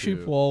 Black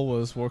Sheep Wall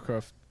was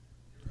Warcraft.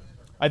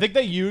 I think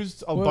they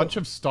used a bunch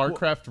of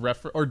StarCraft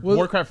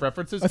Warcraft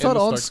references. I thought in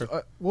the on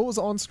StarCraft. what was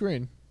on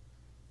screen?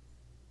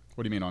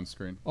 What do you mean on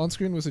screen? On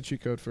screen was a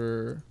cheat code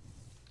for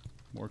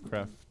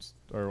Warcraft,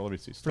 or let me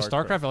see. For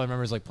StarCraft, all I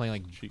remember is like playing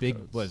like Cheat big,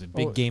 codes. what is it,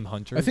 big game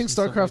hunters. I think and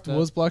stuff like StarCraft that.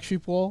 was Black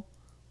Sheep Wall.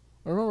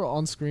 I remember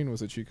on screen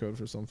was a cheat code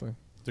for something.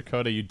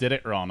 Dakota, you did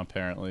it wrong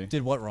apparently.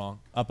 Did what wrong?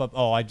 Up.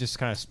 Oh, I just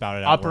kind of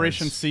spouted out.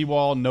 Operation words.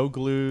 Seawall, no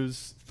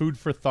glues, food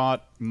for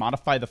thought,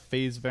 modify the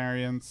phase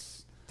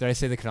variance, Did I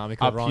say the Konami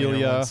code wrong? Apelia.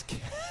 here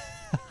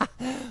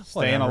once?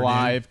 staying Whatever,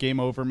 alive, game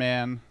over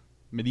man,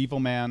 medieval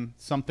man,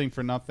 something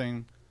for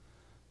nothing.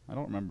 I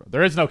don't remember.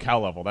 There is no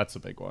Cal level. That's a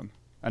big one.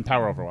 And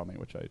Power Overwhelming,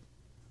 which I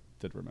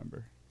did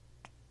remember.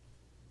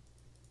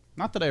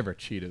 Not that I ever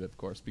cheated, of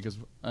course, because,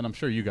 and I'm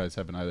sure you guys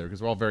haven't either,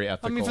 because we're all very I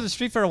ethical. mean, for the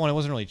Street Fighter one, it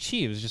wasn't really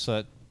cheap. It was just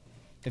that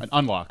An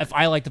unlock. if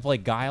I like to play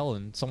Guile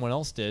and someone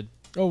else did,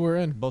 Oh, we're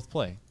in. both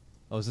play.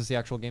 Oh, is this the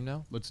actual game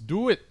now? Let's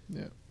do it.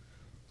 Yeah.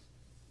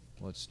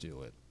 Let's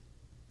do it.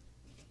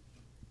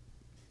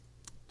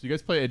 Do you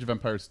guys play Age of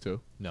Empires 2?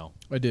 No.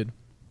 I did.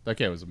 That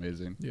game was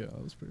amazing. Yeah,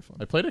 that was pretty fun.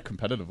 I played it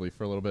competitively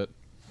for a little bit.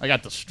 I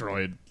got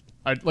destroyed.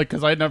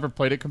 Because I had never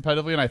played it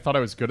competitively, and I thought I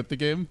was good at the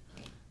game.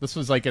 This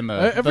was like in the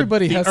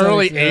Everybody the has that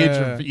early ex-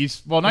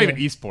 age of not Yeah. even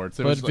esports.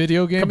 It But was like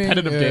video gaming,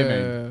 competitive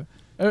gaming.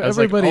 I was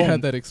like, Everybody oh,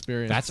 had that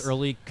experience. That's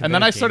early. And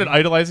then I started gaming.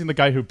 idolizing the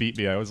guy who beat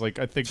me. I was like,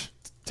 I think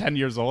 10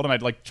 years old, and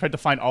I'd like tried to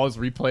find all his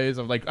replays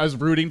of like I was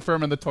rooting for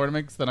him in the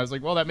tournaments. Then I was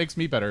like, well, that makes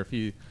me better if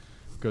he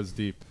goes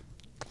deep.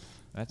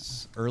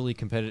 That's early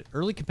competitive.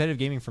 Early competitive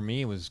gaming for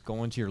me was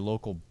going to your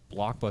local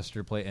Blockbuster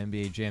to play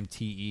NBA Jam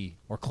TE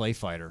or Clay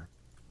Fighter.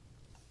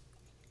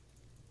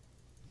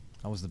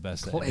 That was the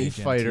best. at Clay NBA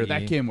Jam Fighter, TE.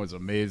 that game was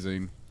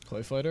amazing.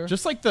 Clay Fighter.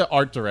 Just like the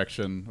art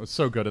direction was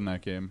so good in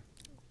that game.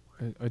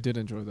 I did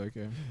enjoy that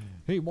game.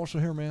 Hey, Marshall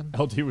here, man.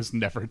 LD was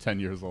never 10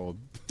 years old.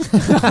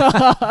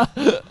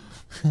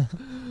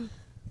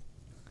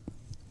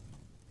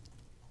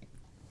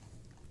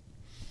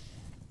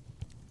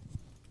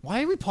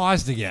 Why are we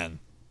paused again?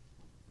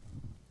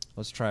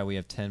 Let's try. We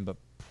have 10, but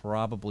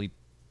probably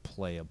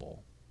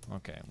playable.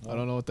 Okay. I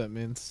don't know what that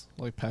means.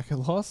 Like packet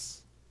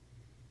loss?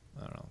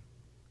 I don't know.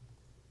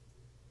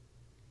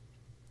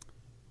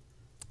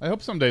 I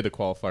hope someday the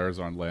qualifiers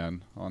are on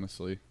LAN,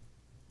 honestly.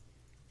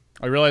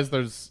 I realize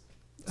there's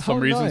some Oh,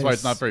 reasons why nice.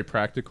 it's not very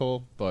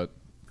practical, but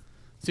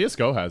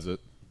CSGO has it.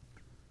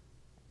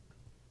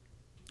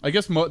 I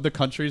guess the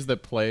countries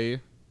that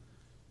play,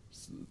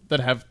 that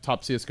have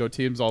top CSGO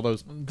teams, all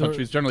those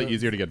countries generally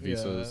easier to get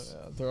visas.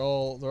 Yeah, they're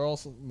all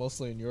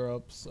mostly in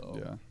Europe, so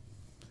Yeah.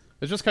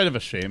 It's just kind of a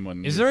shame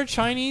when... Is there a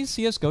Chinese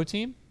CS:GO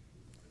team?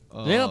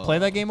 Do they not play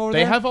that game over They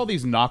there? have all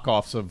these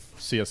knockoffs of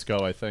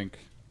CSGO, I think.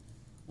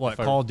 what? if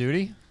I- Call of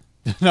Duty?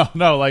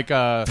 No, like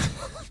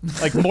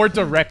more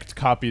direct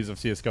copies of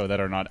CSGO that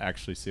are not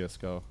actually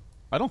CSGO.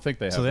 I don't think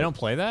they have So they it. don't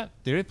play that?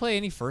 Do they play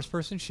any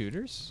first-person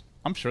shooters?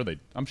 I'm sure there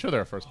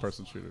are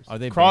first-person shooters. Are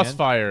they banned?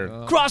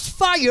 Crossfire?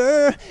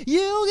 Crossfire!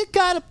 You get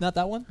caught up. Not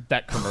that one.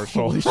 That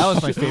commercial. That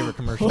was my favorite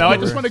commercial. Now I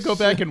ever. just want to go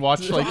back and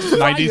watch like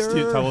Crossfire.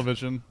 90s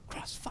television.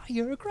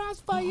 Crossfire,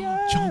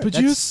 crossfire. Jamba That's-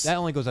 Juice? That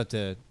only goes up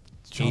to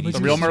Jamba 80s Juice.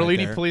 The real right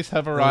Merlini there. police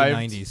have Early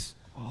arrived. 90s.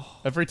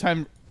 Every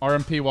time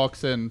RMP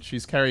walks in,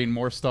 she's carrying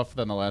more stuff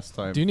than the last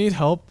time. do you need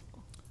help?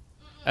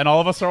 And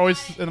all of us are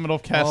always in the middle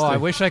of casting. Oh, I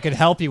wish I could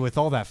help you with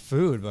all that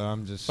food, but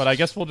I'm just. But I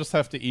guess we'll just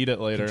have to eat it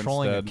later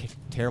controlling instead.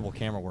 terrible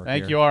camera work.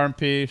 Thank here. you,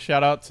 RMP.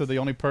 Shout out to the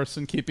only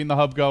person keeping the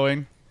hub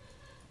going.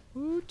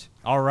 Woot.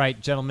 All right,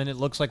 gentlemen, it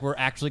looks like we're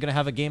actually going to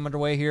have a game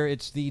underway here.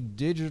 It's the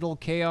Digital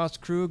Chaos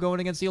crew going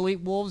against the Elite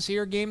Wolves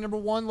here. Game number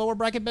 1, lower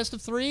bracket best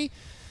of 3.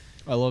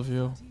 I love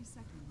you. 2 seconds.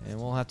 And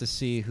we'll have to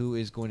see who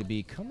is going to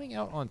be coming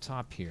out on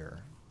top here.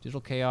 Digital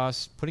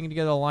Chaos putting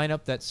together a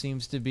lineup that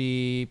seems to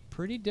be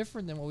pretty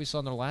different than what we saw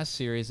in their last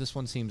series. This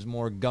one seems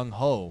more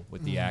gung-ho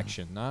with the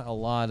action. Not a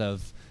lot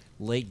of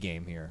late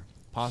game here.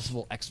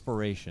 Possible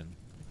exploration.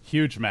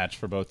 Huge match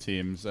for both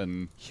teams.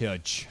 And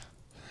Huge.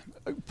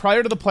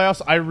 prior to the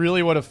playoffs, I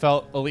really would have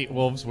felt Elite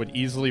Wolves would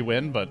easily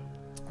win, but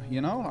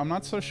you know, I'm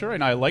not so sure.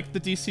 And I like the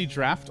DC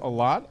draft a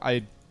lot.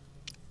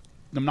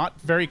 I'm not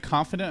very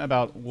confident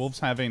about Wolves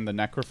having the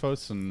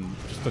Necrophos and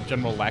just the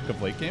general lack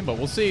of late game, but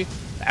we'll see.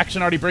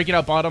 Action already breaking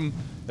out bottom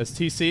as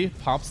TC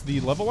pops the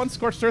level 1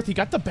 Scorched Earth. He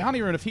got the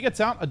bounty rune. If he gets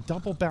out, a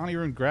double bounty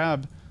rune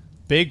grab.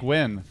 Big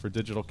win for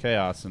Digital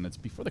Chaos, and it's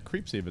before the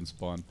creeps even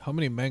spawn. How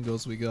many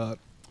mangoes we got?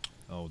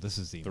 Oh, this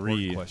is the 3.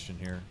 important question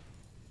here.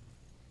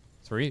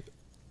 3?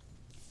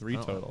 3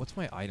 Oh, total. What's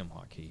my item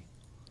hotkey?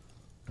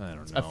 I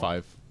don't know.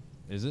 F5.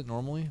 Is it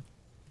normally?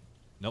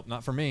 Nope,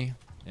 not for me.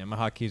 Yeah, my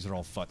hotkeys are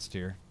all futzed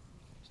here.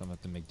 So I'm going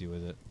to have to make do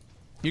with it.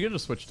 You can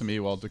just switch to me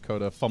while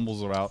Dakota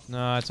fumbles her out.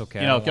 No, it's okay.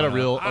 You I know, don't get a wanna-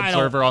 real I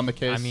observer don't- on the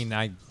case. I mean,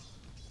 I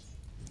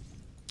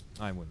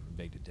wouldn't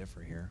beg to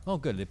differ here. Oh,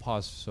 good. They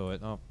paused, so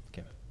it... Oh,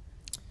 okay.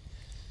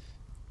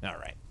 All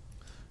right.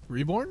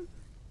 Reborn?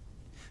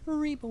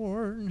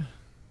 Reborn.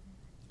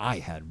 I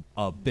had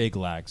a big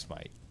lag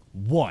spike.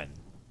 One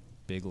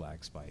big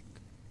lag spike.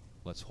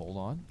 Let's hold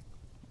on.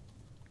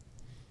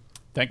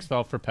 Thanks,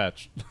 Val, for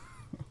patch.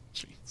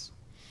 Jeez.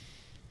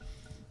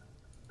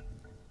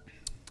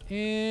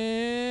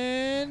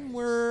 And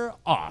we're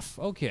off.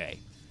 Okay.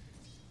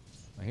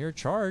 I hear a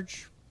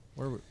charge.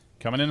 Where?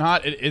 Coming in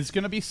hot. It is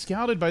going to be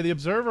scouted by the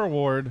Observer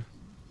Ward.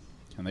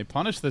 Can they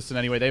punish this in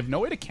any way? They have no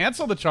way to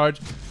cancel the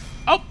charge.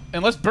 Oh,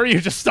 unless Buryu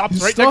just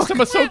stops right next to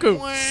Masoku.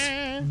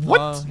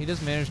 What? He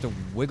does manage to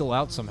wiggle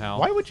out somehow.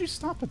 Why would you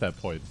stop at that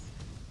point?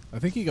 I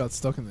think he got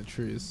stuck in the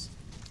trees.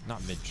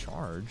 Not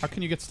mid-charge. How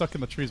can you get stuck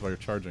in the trees while you're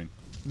charging?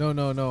 No.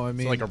 I Is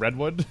mean, it like a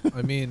redwood?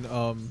 I mean,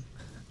 Oh,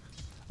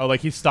 like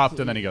he stopped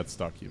and then he got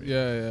stuck. You mean?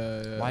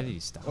 yeah. Why did he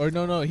stop? Or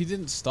no, he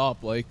didn't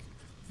stop. Like,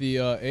 the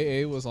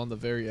AA was on the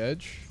very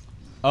edge.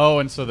 Oh,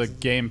 and so the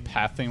game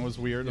pathing was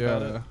weird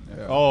about it?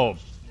 Yeah. Oh,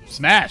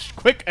 smash.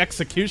 Quick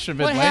execution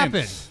mid What lane.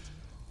 happened?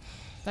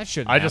 That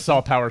shouldn't I just saw a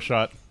happen. power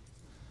shot.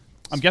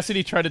 I'm guessing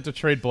he tried to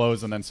trade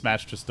blows and then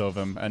Smash just dove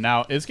him. And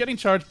now is getting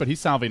charged, but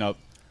he's salving up.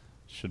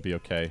 Should be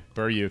okay.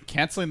 Buryu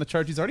canceling the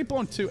charge. He's already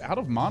blown 2 out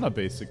of mana,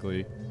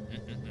 basically.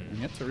 And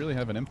yet to really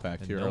have an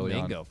impact here no early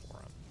on. bingo for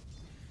him.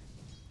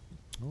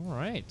 All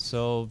right,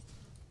 so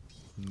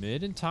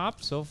mid and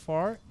top so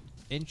far,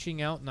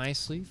 inching out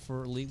nicely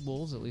for Elite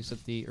Wolves, at least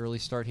at the early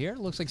start here.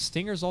 Looks like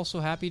Stinger's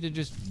also happy to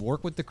just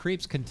work with the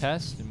creeps,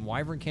 contest, and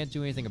Wyvern can't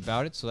do anything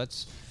about it, so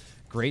that's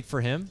great for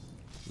him.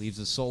 Leaves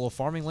a solo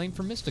farming lane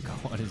for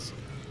Mystico on his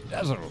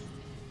desert.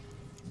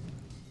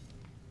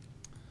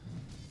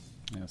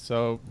 Yeah,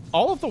 so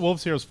all of the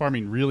Wolves heroes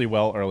farming really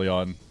well early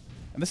on.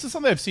 And this is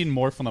something I've seen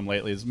more from them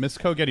lately, is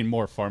Mystico getting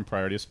more farm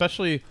priority,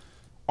 especially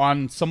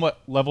on somewhat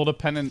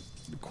level-dependent,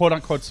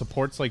 quote-unquote,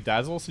 supports like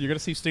Dazzle. So you're going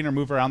to see Stinger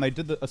move around. They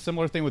did a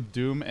similar thing with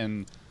Doom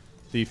in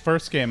the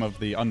first game of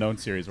the Unknown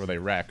series where they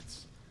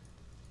wrecked.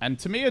 And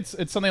to me, it's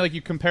something like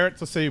you compare it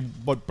to, say,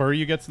 what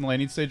Buryu gets in the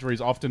laning stage, where he's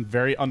often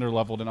very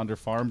under-leveled and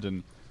under-farmed.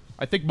 And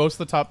I think most of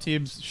the top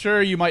teams,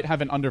 sure, you might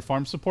have an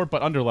under-farm support,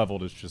 but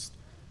under-leveled is just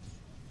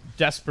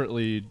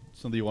desperately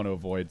something you want to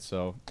avoid.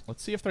 So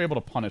let's see if they're able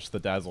to punish the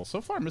Dazzle.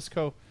 So far,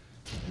 Mystico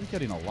is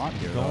getting a lot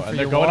here, though. And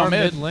they're going on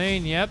mid.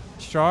 Lane, yep.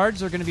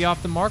 Shards are going to be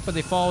off the mark, but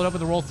they followed up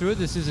with a roll through.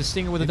 This is a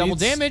Stinger with a double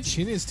damage.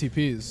 He needs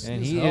TPs. And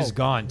Needs he help. is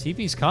gone.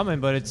 TP's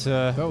coming, but it's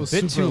a That was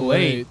bit super too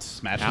late.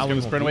 Smash is Allen going to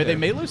will sprint be away. They there.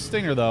 may lose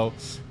Stinger, though.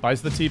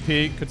 Buys the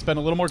TP. Could spend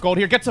a little more gold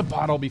here. Gets a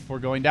bottle before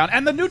going down.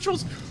 And the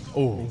neutrals.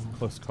 Oh,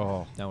 close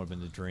call. That would have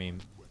been the dream.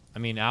 I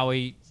mean,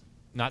 Aoi,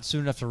 not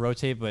soon enough to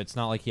rotate, but it's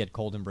not like he had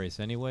Cold Embrace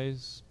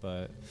anyways.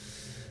 But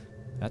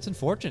that's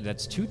unfortunate.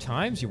 That's 2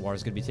 times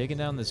Yuwar's going to be taking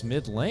down this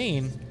mid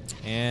lane.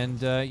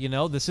 And, you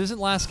know, this isn't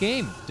last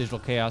game, Digital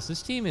Chaos.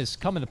 This team is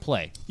coming to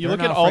play. You They're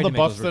look at not all afraid the to make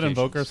buffs those that rotations.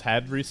 Invokers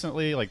had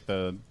recently, like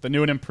the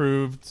new and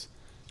improved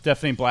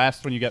Deafening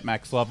Blast when you get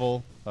max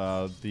level,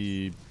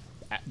 the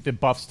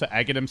buffs to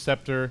Aghanim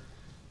Scepter.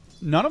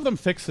 None of them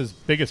fix his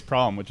biggest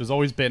problem, which has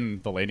always been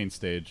the laning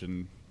stage.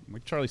 And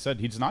like Charlie said,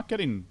 he's not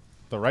getting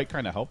the right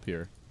kind of help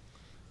here.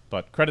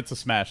 But credit to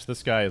Smash.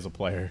 This guy is a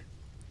player.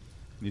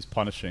 And he's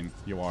punishing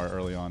Yuwar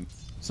early on.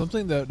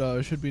 Something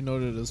that should be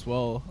noted as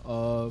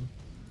well.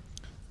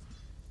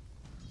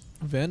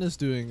 Van is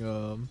doing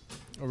a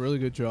really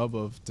good job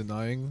of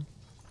denying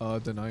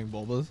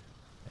Bulbas.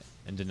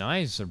 And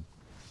denies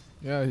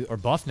Yeah. or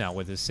buff now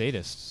with his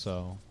Sadist,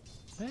 so...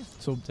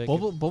 So take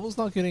Bulba's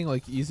not getting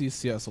like easy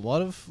CS. A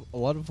lot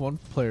of one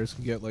players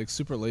can get like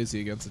super lazy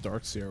against a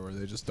Darkseer where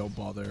they just don't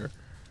bother.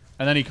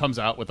 And then he comes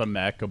out with a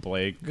mech, a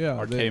Blake, Yeah,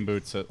 Arcane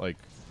Boots at like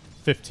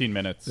 15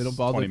 minutes. They don't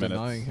bother 20 minutes.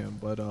 denying him.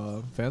 But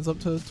Van's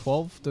up to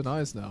 12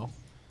 denies now.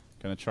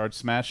 Gonna charge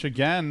Smash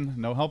again.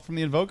 No help from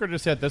the Invoker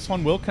just yet. This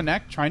one will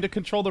connect, trying to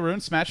control the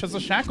rune. Smash has a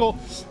shackle.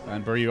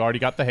 And Buryu already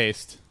got the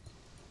haste.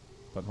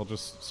 But he'll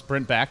just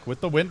sprint back with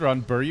the wind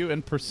run. Buryu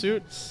in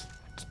pursuit.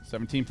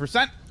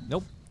 17%.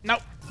 Nope.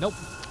 Nope. Nope.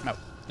 Nope.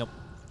 Nope.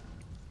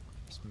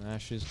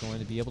 Smash is going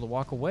to be able to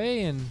walk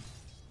away, and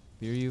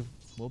Biryu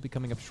will be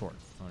coming up short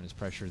on his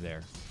pressure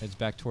there. Heads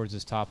back towards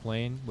his top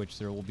lane, which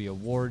there will be a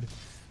ward.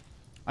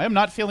 I am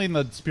not feeling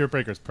the Spirit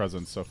Breaker's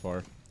presence so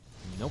far.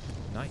 Nope,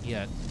 not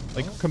yet.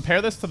 Like,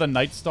 compare this to the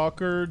Night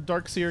Stalker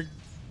Darkseer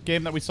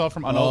game that we saw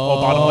from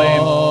bottom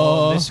lane.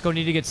 Mystico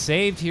need to get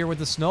saved here with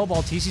the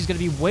snowball. TC's going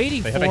to be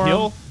waiting They for have a him.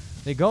 heal.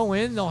 They go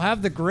in. They'll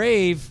have the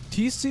grave.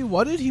 TC,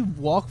 why did he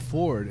walk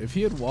forward? If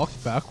he had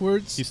walked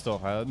backwards, He still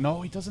has...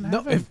 No, he doesn't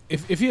no. have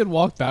it. If he had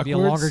walked It'd backwards, be a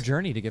longer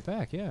journey to get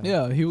back. Yeah.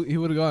 yeah, he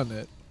would have gotten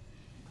it.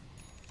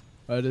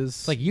 That is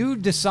It's like you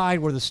decide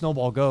where the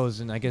snowball goes,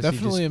 and I guess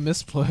definitely he a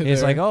misplay. just,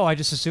 it's there. like, oh, I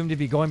just assumed he'd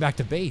be going back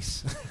to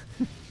base,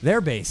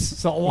 their base.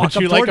 So I'll walk Would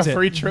up you like towards a it.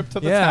 free trip to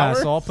the yeah, tower?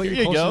 so I'll put Here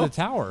you closer go. to the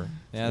tower.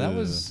 Yeah, that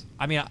was.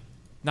 I mean,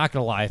 not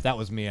gonna lie, if that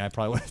was me, I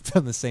probably would have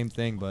done the same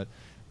thing, but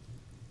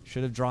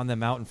should have drawn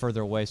them out and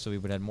further away so we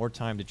would have had more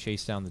time to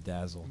chase down the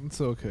Dazzle.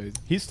 It's okay.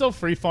 He's still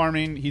free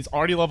farming. He's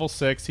already level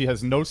 6. He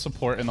has no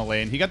support in the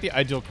lane. He got the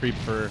ideal creep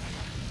for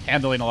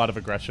handling a lot of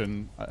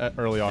aggression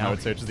early on, I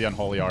would say, which is the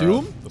Unholy Aura.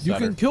 Doom, the you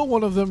setter. can kill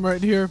one of them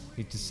right here.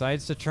 He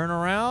decides to turn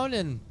around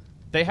and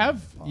They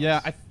have,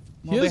 yeah,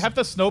 Well, they have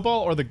the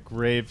snowball or the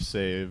grave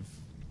save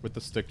with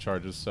the stick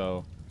charges,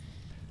 so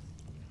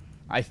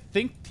I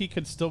think he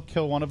could still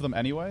kill one of them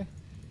anyway.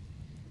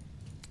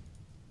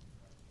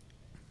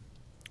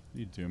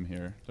 You doom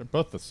here. They're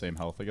both the same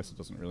health. I guess it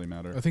doesn't really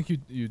matter. I think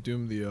you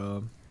doom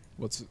the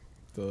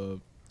the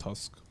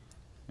tusk.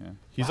 Yeah,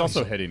 he's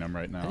also hitting him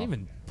right now. I didn't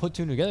even put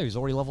two together. He's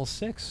already level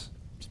 6.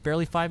 He's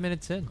barely 5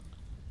 minutes in.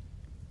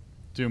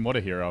 Doom, what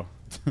a hero.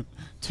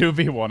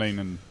 2v1ing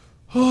and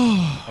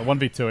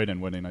 1v2ing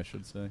and winning, I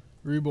should say.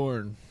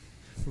 Reborn.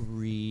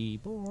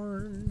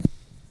 Reborn.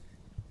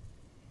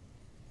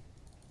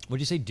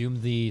 What'd you say?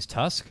 Doom the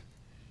Tusk?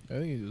 I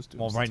think he just dooms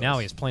Well, the right now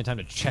he tusk. has plenty of time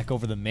to check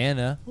over the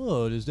mana.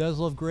 Oh, does Daz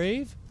love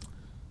Grave?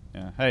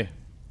 Yeah, hey,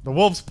 the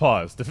Wolves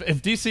paused.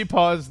 If DC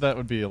paused, that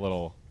would be a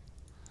little...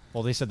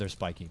 Well, they said they're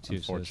spiking too, so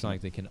it's Unfortunate. not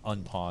like they can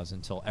unpause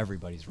until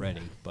everybody's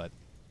ready. But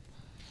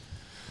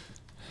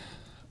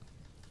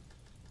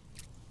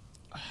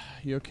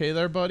You okay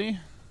there, buddy?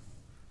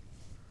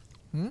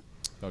 Hmm?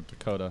 Oh,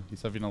 Dakota.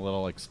 He's having a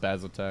little, like,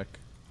 spaz attack.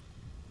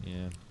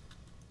 yeah,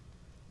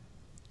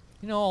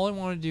 you know, all I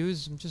want to do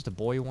is I'm just a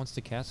boy who wants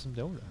to cast some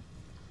Dota.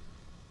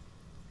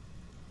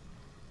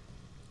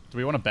 Do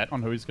we want to bet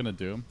on who he's going to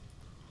doom?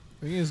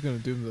 I think he's gonna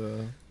doom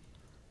the.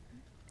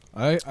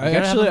 You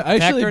gotta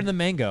factor in the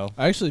mango.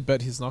 I actually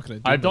bet he's not gonna.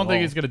 Doom I don't think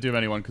all. he's going to doom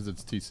anyone because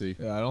it's TC.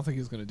 Yeah, I don't think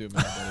he's gonna doom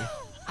anybody.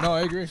 No,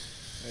 I agree.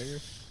 I agree.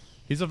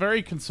 He's a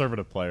very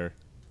conservative player.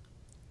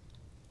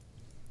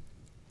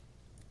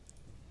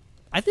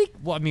 I think.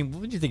 Well, I mean,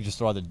 what do you think? Just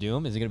throw out the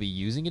Doom? Is he going to be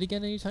using it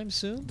again anytime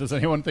soon? Does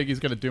anyone think he's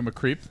going to doom a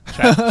creep?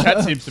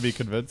 Chat seems to be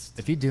convinced.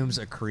 If he dooms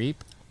a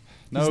creep,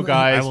 No, not-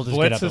 guys. I will just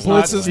Blitz get up is and not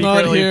walk away. not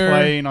secretly here.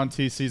 playing on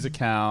TC's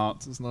account.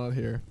 This is not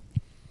here.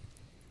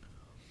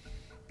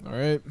 All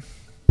right.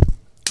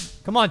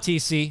 come on,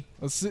 TC.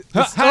 Let's see.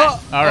 All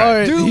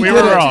right. Dude, we he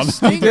were did it. wrong.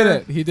 He did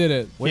it. He did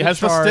it. Way He to has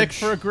the stick charge.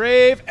 for a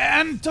grave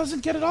and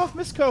doesn't get it off.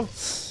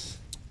 Misco.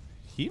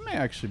 He may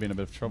actually be in a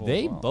bit of trouble.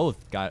 They as well.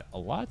 both got a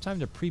lot of time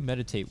to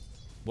premeditate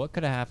what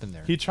could have happened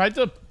there. He tried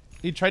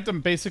to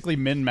basically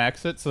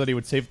min-max it so that he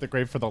would save the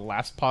grave for the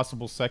last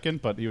possible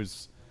second, but he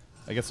was,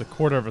 I guess, a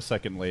quarter of a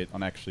second late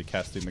on actually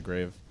casting the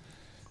grave.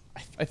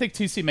 I think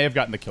TC may have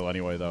gotten the kill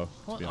anyway, though.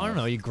 Well, to be I don't honest.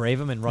 know. You grave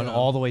him and run Yeah.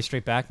 all the way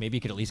straight back. Maybe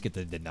you could at least get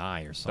the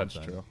deny or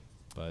something. That's true.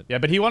 But Yeah,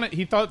 but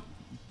he thought,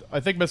 I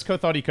think Misco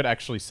thought he could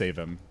actually save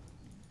him,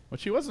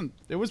 which he wasn't.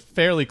 It was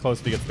fairly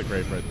close to get the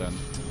grave right then.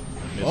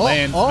 Mid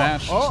lane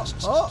smash.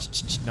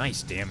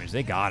 nice damage.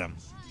 They got him.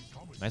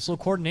 Nice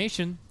little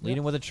coordination.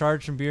 Leading with a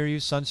charge from Biryu,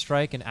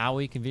 Sunstrike, and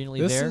Aoi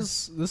conveniently there.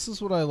 This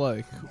is what I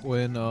like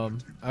when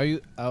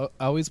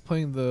Aoi's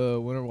playing the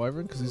Winter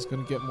Wyvern because he's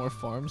gonna get more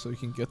farm, so he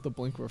can get the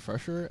Blink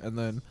Refresher, and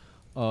then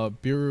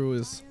Biru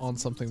is on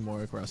something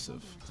more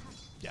aggressive.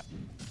 Yeah.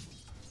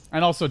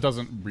 And also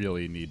doesn't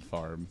really need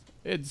farm.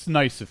 It's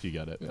nice if you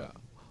get it. Yeah.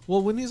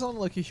 Well, when he's on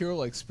like a hero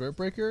like Spirit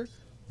Breaker,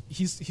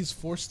 he's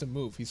forced to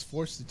move. He's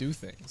forced to do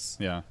things.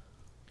 Yeah.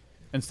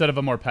 Instead of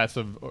a more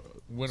passive,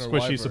 Winter squishy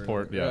Wyvern,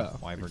 support. Yeah.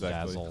 Wyvern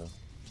exactly. Dazzle,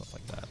 stuff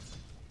like that.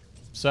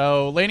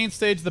 So laning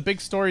stage, the big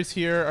stories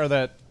here are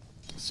that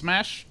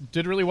Smash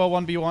did really well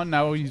 1v1.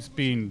 Now he's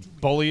being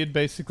bullied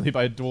basically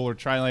by dual or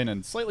tri-lane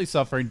and slightly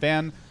suffering.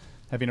 Van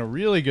having a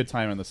really good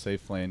time in the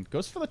safe lane.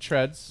 Goes for the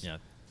treads. Yeah.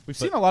 We've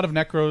seen a lot of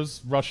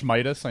Necros rush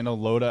Midas. I know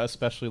Loda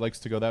especially likes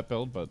to go that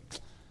build, but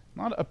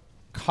not a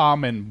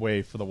common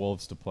way for the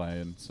Wolves to play.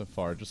 And so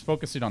far, just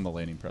focusing on the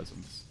laning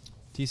presence.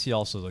 TC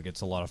also, though,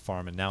 gets a lot of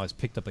farm and now has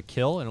picked up a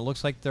kill, and it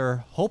looks like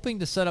they're hoping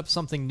to set up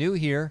something new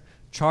here.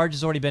 Charge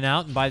has already been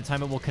out, and by the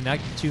time it will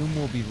connect, Tomb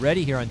will be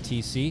ready here on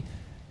TC.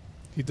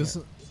 He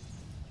doesn't.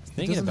 He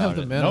Thinking doesn't about have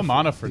the it. mana. No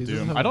mana for he doesn't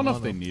Doom. have I the don't know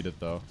if mana. they need it,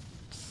 though.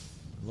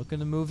 Looking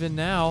to move in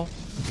now.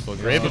 So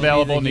Grave gonna be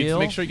available. the Needs to heal.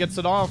 make sure he gets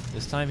it off.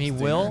 This time he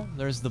Stinger. will.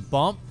 There's the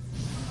bump.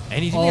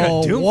 And he's Oh,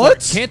 going to Doom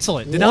what? for it. Cancel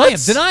it. Deny What? him.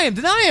 Deny him.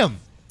 Deny him.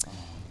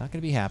 Not going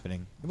to be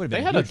happening. It would have They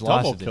been had a a huge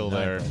loss double if they kill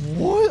denied there. that.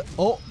 What?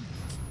 Oh.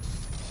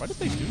 Why did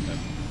they do that?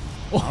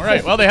 All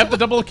right. Well, they have the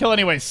double kill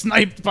anyway.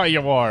 Sniped by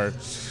Yawar.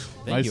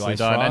 Thank you, Nicely Ice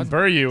done. Frog. And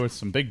Buryu with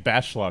some big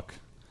bash luck.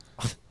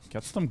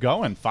 Gets them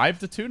going.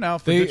 5-2 now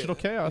for Digital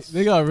Chaos.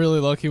 They got really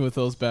lucky with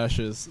those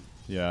bashes.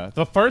 Yeah.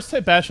 The first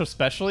hit bash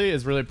especially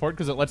is really important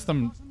because it lets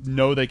them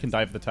know they can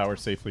dive the tower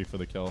safely for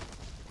the kill.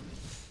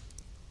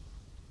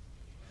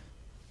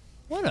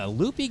 What a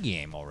loopy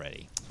game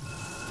already.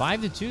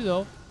 5-2,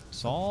 though.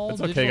 It's all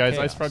It's okay, Digital guys.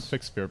 Chaos. Ice Frog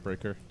fixed Spirit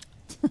Breaker.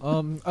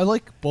 I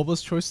like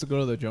Bulba's choice to go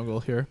to the jungle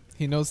here.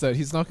 He knows that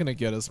he's not going to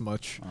get as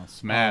much.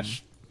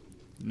 Smash.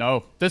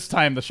 No. This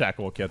time the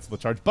Shackle will cancel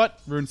the charge, but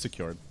rune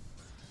secured.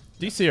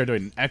 DC are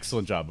doing an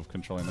excellent job of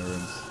controlling the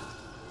runes.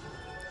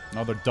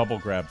 Another double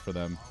grab for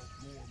them.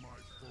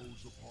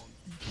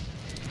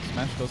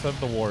 Smash does have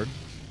the ward.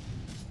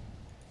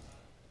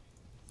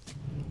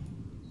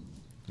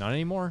 Not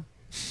anymore.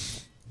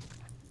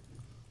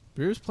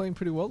 Beer's playing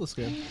pretty well this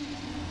game.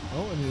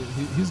 Oh,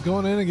 and he's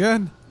going in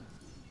again.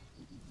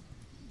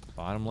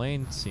 Bottom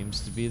lane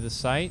seems to be the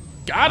site.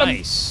 Got him!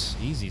 Nice.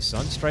 Easy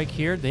Sunstrike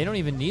here. They don't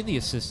even need the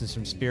assistance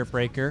from Spirit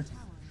Breaker.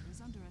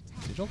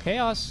 Digital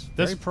Chaos.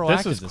 This Very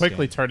proactive. is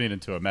quickly turning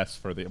into a mess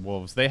for the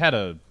Wolves. They had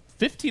a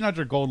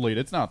 1,500 gold lead.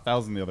 It's now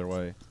 1,000 the other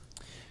way.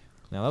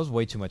 Now that was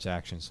way too much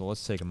action, so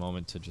let's take a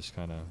moment to just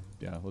kind of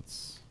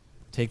let's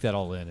take that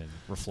all in and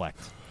reflect.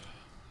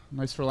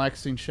 Nice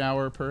relaxing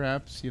shower,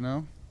 perhaps. This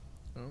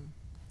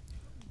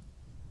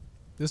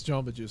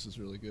Jamba Juice is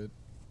really good.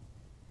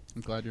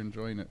 I'm glad you're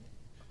enjoying it.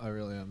 I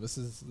really am. This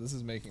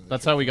is making.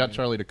 That's how we got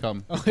Charlie to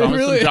come. Oh, Promised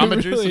really, him Jamba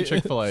it Juice really and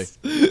Chick-fil-A.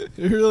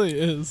 It really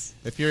is.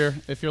 If you're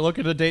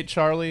looking to date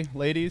Charlie,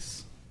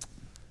 ladies,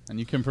 and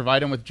you can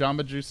provide him with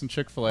Jamba Juice and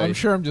Chick-fil-A, I'm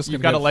sure I'm just. you've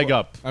gonna got a get leg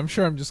up. I'm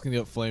sure I'm just gonna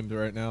get flamed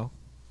right now.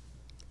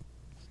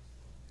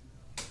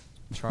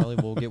 Charlie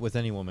will get with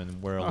any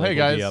woman where a Oh, leg hey, will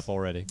guys. be up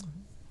already.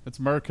 It's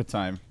America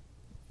time.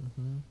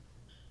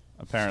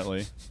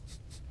 Apparently.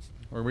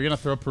 Are we gonna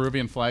throw a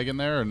Peruvian flag in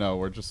there or no?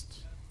 We're just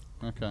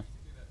okay.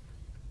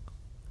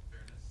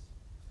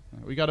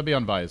 We got to be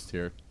unbiased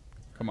here.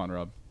 Come on,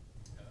 Rob.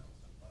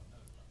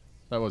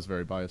 That was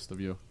very biased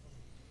of you.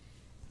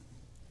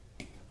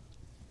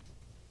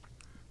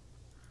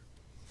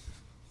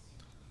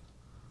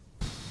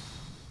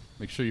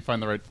 Make sure you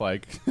find the right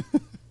flag.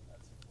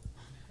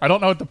 I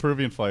don't know what the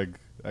Peruvian flag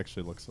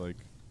actually looks like.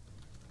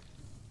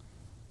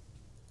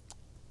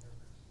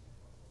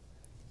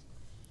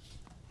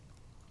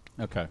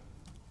 Okay.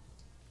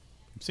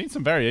 I'm seeing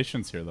some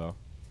variations here, though.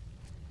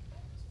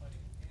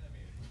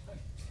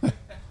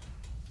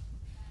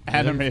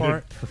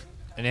 Animated.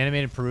 An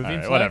animated Peruvian All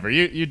right, flag? whatever.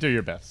 You do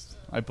your best.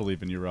 I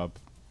believe in you, Rob.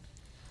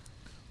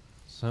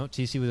 So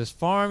TC with his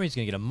farm. He's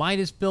going to get a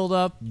Midas build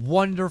up.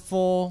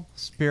 Wonderful.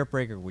 Spirit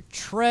Breaker with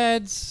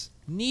treads.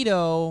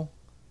 Neato.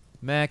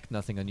 Mech.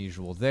 Nothing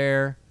unusual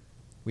there.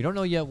 We don't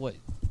know yet what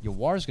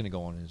Yawar's going to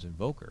go on in his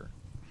Invoker.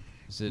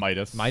 Is it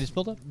Midas. Midas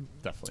build up?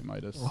 Definitely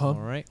Midas. Uh-huh. All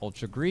right.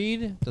 Ultra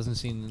Greed. Doesn't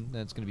seem that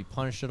it's going to be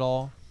punished at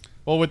all.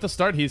 Well, with the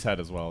start he's had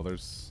as well,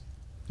 there's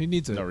He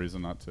needs it. no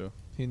reason not to.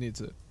 He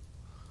needs it.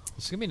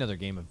 It's going to be another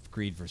game of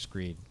Greed versus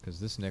Greed because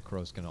this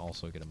Necro is going to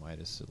also get a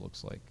Midas, it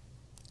looks like.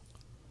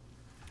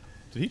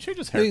 Did he change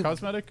his hair Hey.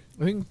 cosmetic?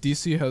 I think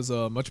DC has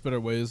much better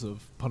ways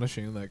of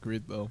punishing that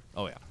greed, though.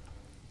 Oh, yeah.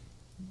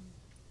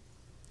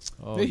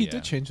 Oh, yeah, he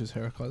did change his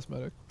hair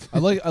cosmetic. I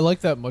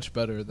like that much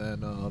better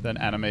than Then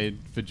anime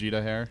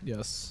Vegeta hair.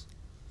 yes.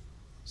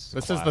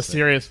 This is the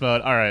serious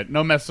mode. All right,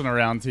 no messing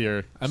around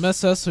here.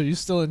 MSS, are you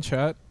still in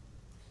chat?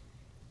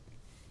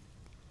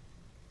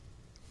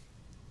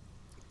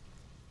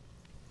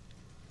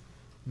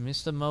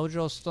 Mr.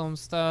 Mojo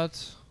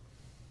Stomstad.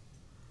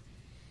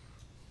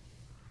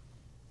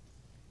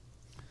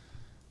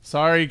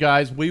 Sorry,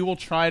 guys. We will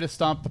try to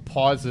stop the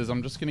pauses.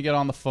 I'm just going to get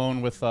on the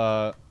phone with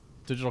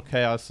Digital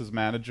Chaos's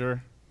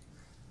manager.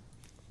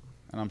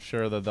 And I'm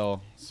sure that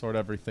they'll sort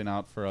everything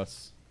out for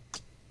us.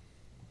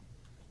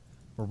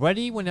 We're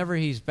ready whenever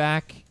he's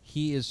back.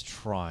 He is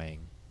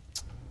trying.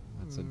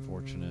 That's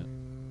unfortunate.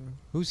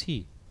 Who's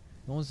he?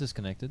 No one's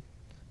disconnected.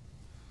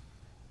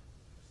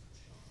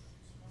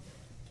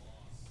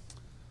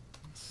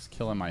 This is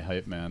killing my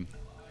hype, man.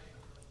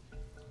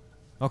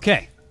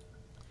 Okay.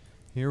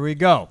 Here we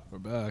go. We're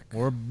back.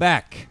 We're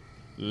back.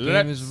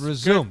 Game is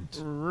resumed.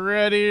 Get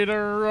ready to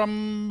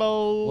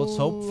rumble. Let's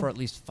hope for at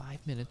least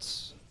 5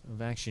 minutes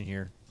of action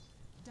here.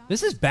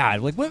 This is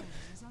bad. Like,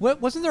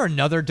 what wasn't there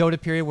another Dota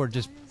period where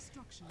just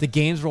the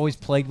games were always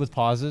plagued with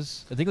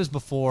pauses? I think it was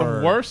before.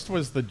 The worst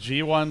was the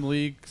G1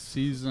 League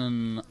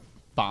Season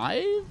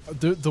 5?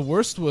 The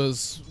worst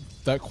was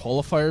that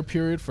qualifier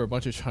period for a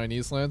bunch of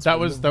Chinese lands. That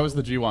was the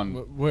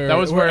G1. Where that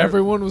was where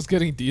everyone was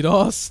getting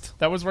DDoSed.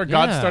 That was where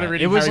God started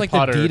reading It was Harry like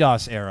Potter. the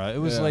DDoS era. It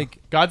was Yeah. like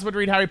Gods would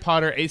read Harry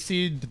Potter.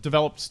 AC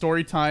developed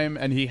story time,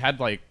 and he had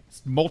like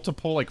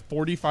multiple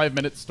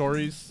 45-minute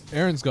stories.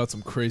 Aaron's got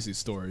some crazy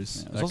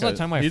stories. it was also that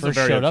time when I he's a first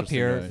very showed up interesting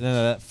here. guy.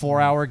 The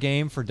 4-hour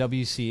game for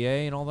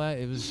WCA and all that.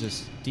 It was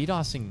just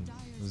DDoSing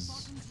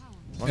was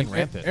running And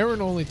rampant. Aaron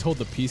only told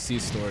the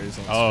PC stories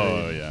on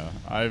Oh screen. yeah,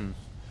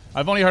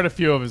 I've only heard a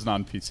few of his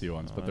non-PC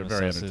ones, but they're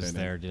very MSS is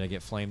entertaining. there. Did I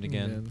get flamed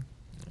again? Man.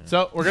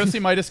 So we're gonna see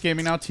Midas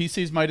gaming now.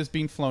 TC's Midas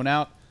being flown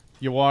out.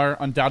 You are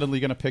undoubtedly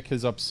gonna pick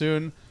his up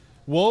soon.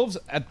 Wolves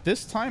at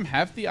this time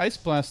have the Ice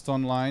Blast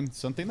online,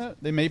 something that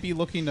they may be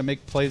looking to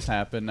make plays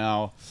happen.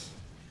 Now,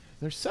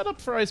 their setup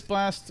for Ice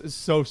Blast is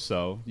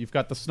so-so. You've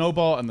got the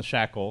Snowball and the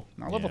Shackle.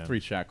 Now, level Yeah. 3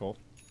 Shackle.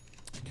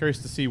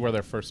 Curious to see where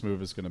their first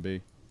move is going to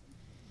be.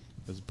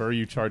 As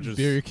Buryu charges...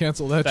 Beer, you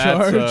cancel that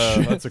that's,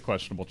 charge. that's a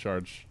questionable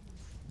charge.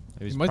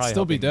 He was He might probably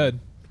still be helping- dead.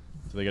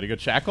 Do they get a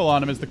good Shackle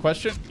on him is the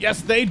question.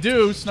 Yes, they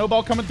do.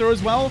 Snowball coming through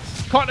as well.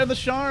 Caught in the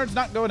shards,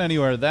 not going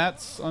anywhere.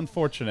 That's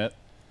unfortunate.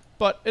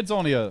 But it's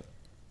only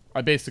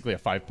basically a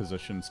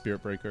 5-position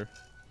Spirit Breaker.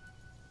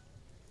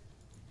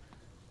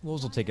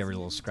 Wolves will take every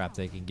little scrap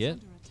they can get.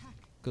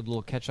 Good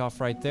little catch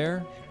off right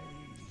there.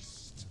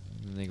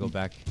 And they go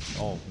back.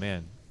 Oh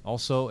man!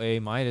 Also a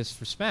Midas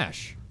for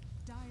Smash.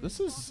 This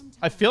is...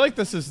 I feel like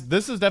this is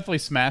definitely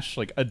Smash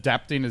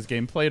adapting his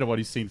gameplay to what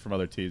he's seen from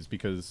other teams,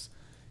 because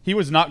he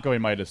was not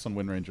going Midas on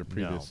Wind Ranger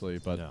previously.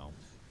 But no.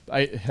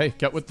 hey,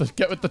 get with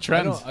the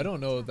trends. I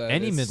don't know that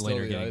Any it's mid still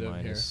laner the getting item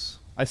Midas.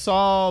 I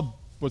saw,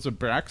 was it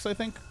Brax, I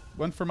think,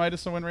 went for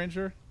Midas and Wind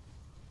Ranger.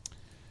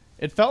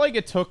 It felt like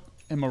it took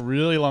him a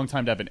really long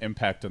time to have an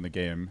impact in the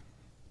game.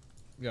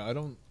 Yeah, I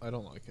don't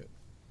like it.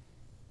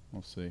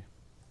 We'll see.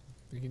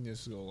 We can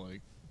just go like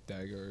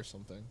dagger or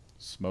something.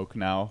 Smoke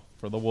now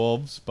for the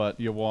Wolves, but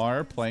you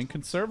are playing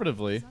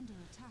conservatively. Is under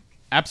attack.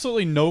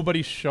 Absolutely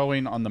nobody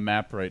showing on the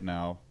map right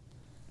now.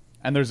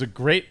 And there's a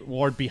great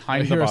ward I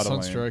behind the hear a bottom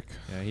lane. Sunstrike.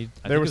 Yeah,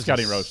 They were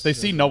scouting Roche. They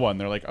see no one.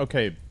 They're like,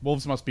 okay,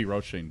 Wolves must be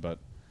Roaching, but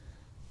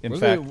in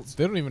What fact, are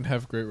they don't even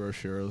have great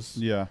Roche heroes.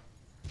 yeah.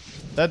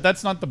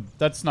 That's not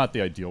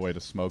the ideal way to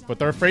smoke, but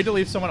they're afraid to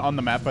leave someone on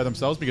the map by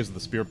themselves because of the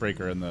Spirit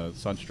Breaker and the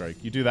Sunstrike.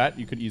 You do that,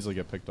 you could easily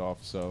get picked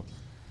off, so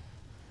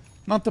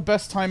not the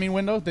best timing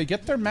window. They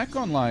get their mech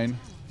online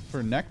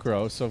for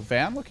Necro, so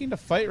Van looking to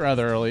fight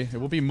rather early. It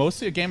will be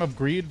mostly a game of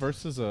greed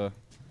versus a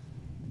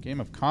game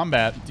of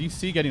combat.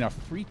 DC getting a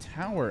free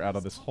tower out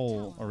of this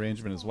whole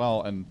arrangement as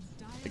well, and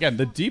again,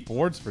 the deep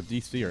wards for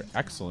DC are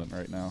excellent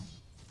right now.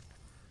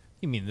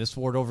 You mean this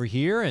ward over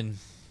here, and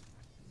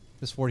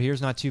this ward here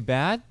is not too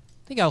bad?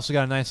 I think I also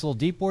got a nice little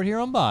deep ward here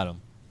on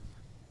bottom.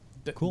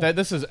 Cool.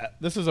 This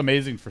is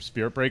amazing for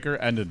Spirit Breaker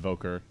and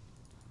Invoker.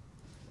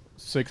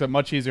 So it's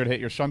much easier to hit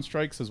your Shun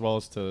Strikes as well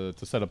as to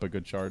set up a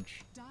good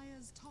charge.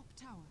 Dire's top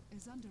tower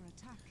is under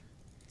attack.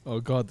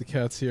 Oh god, the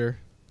cat's here.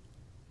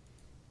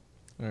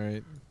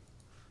 Alright.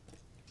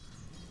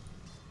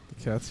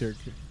 The cat's here.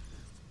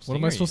 What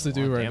am I supposed to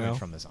do right now?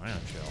 From this ion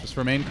shell. Just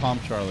remain calm,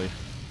 Charlie.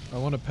 I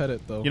want to pet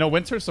it though. You know,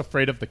 Winter's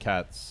afraid of the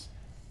cats.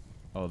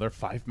 Oh, they're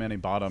 5-manning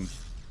bottom.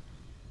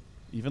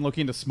 Even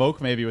looking to smoke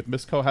maybe with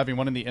Misko having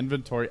one in the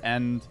inventory,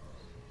 and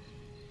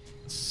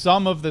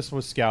some of this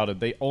was scouted.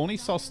 They only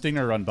saw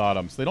Stinger run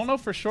bottom, so they don't know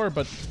for sure,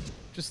 but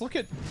just look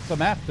at the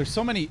map. There's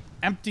so many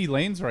empty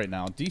lanes right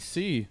now.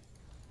 DC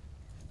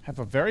have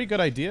a very good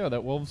idea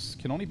that Wolves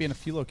can only be in a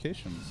few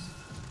locations.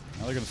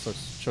 Now they're going to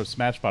show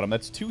Smash bottom.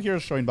 That's 2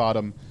 heroes showing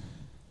bottom.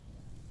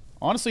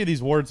 Honestly,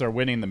 these wards are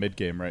winning the mid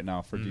game right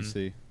now for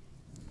DC.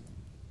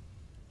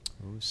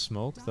 Ooh,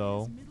 smoke,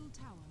 though. Dire's middle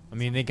tower I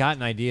mean, they got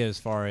an idea as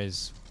far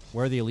as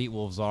where the Elite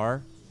Wolves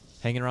are,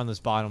 hanging around this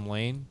bottom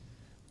lane,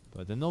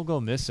 but then they'll go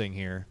missing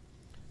here.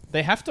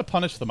 They have to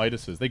punish the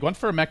Midases. They went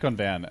for a mech on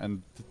Van,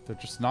 and they're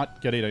just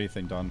not getting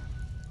anything done.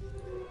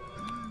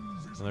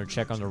 Another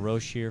check on the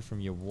Roche here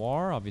from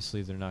Yawar.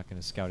 Obviously, they're not going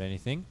to scout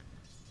anything.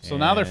 So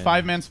now they're And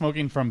 5-man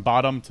smoking from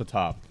bottom to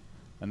top.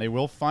 And they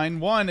will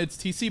find one. It's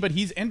TC, but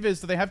he's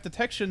invis. Do they have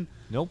detection?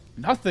 Nope.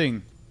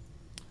 Nothing.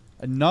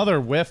 Another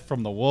whiff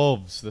from the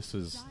Wolves. This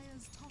is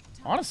Dire's top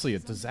tower honestly a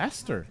is under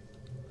disaster.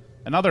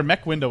 Another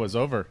mech window is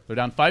over. They're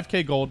down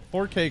 5k gold,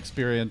 4k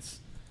experience.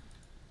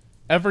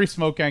 Every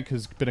smoke gank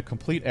has been a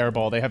complete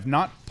airball. They have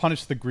not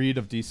punished the greed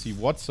of DC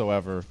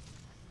whatsoever.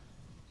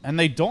 And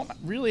they don't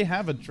really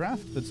have a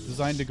draft that's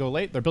designed to go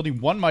late. They're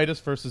building 1 Midas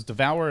versus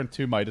Devour and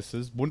 2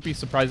 Midases. Wouldn't be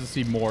surprised to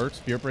see more.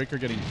 Spirit Breaker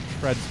getting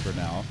shreds for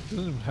now.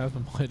 Doesn't even have the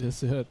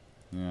Midas yet.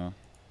 Yeah.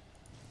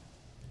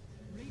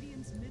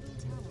 Radiant's middle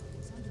tower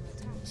is under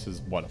attack. This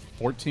is, what,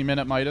 a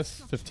 14-minute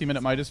Midas?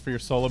 15-minute Midas for your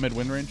solo mid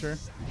Wind Ranger?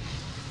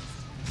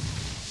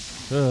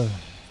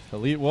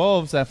 Elite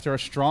Wolves, after a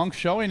strong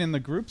showing in the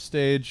group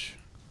stage,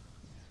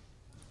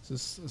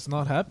 It's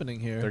not happening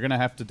here. they're going to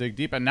have to dig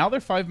deep. And now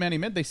they're 5-manning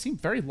mid. They seem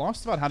very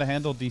lost about how to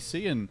handle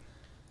DC. And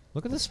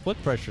Look at the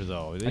split pressure,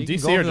 though.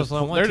 DC are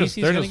just,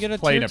 they're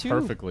just playing it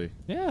perfectly.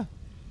 Yeah.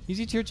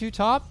 Easy tier 2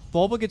 top.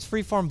 Bulba gets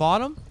free farm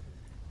bottom.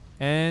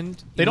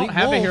 And They don't Elite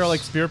have a hero Wolves- like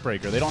Spirit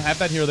Breaker. They don't have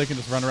that hero that can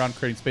just run around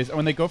creating space. And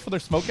when they go for their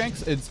smoke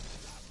ganks, it's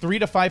 3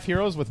 to 5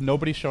 heroes with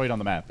nobody showing on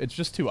the map. It's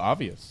just too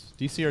obvious.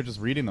 DC are just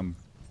reading them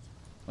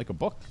like a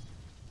book.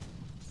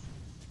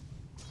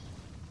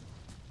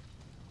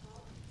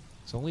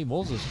 So Elite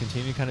Wolves just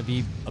continue to kind of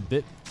be a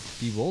bit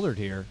bewildered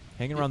here.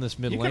 Hanging around this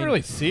mid You lane. can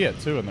really see it,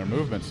 too, in their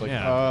movements. Like,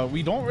 Yeah.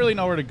 we don't really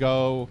know where to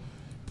go.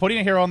 Putting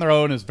a hero on their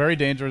own is very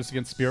dangerous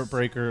against Spirit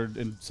Breaker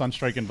and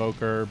Sunstrike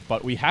Invoker,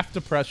 but we have to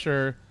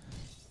pressure.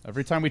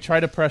 Every time we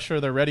try to pressure,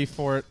 they're ready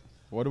for it.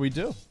 What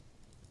do?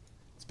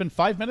 It's been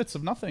 5 minutes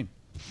of nothing.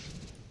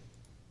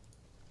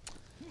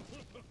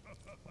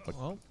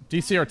 Well,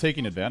 DC are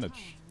taking advantage.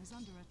 Tower is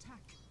under attack.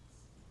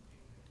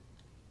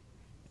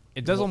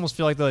 It does almost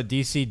feel like the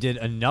DC did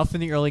enough in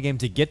the early game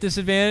to get this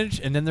advantage,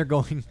 and then they're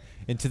going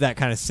into that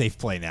kind of safe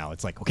play now.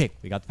 It's like, okay,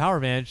 we got the power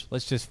advantage.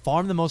 Let's just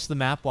farm the most of the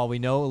map while we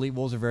know Elite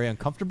Wolves are very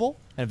uncomfortable,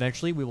 and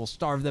eventually we will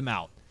starve them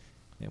out.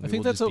 And I we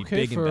think will that's just be okay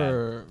big and bad.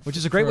 for Which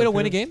is a great for way to a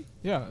win a period. game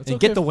Yeah, it's and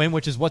okay get the win,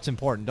 which is what's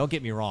important. Don't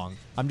get me wrong.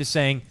 I'm just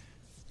saying,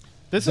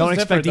 This Don't is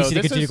expect different, DC to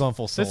though. continue going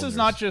full This is cylinders.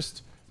 not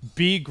just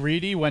be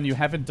greedy when you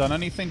haven't done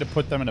anything to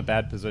put them in a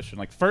bad position.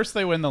 Like, first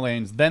they win the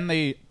lanes, then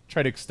they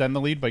try to extend the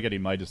lead by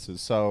getting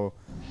Midases. So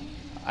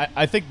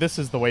I think this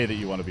is the way that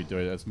you want to be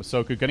doing it. As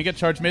Masoku going to get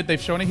charged mid.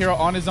 They've shown a hero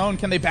on his own.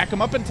 Can they back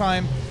him up in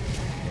time?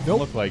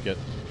 Nope. Look like it.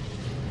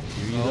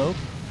 here you go.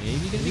 Maybe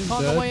going to be He's caught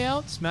on the dead. way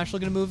out. Smash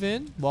looking to move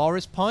in.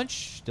 Walrus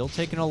punch. Still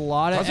taking a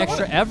lot of Doesn't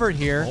extra wanna- effort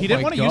here. He Oh didn't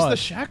my want to use the God.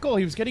 shackle.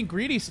 He was getting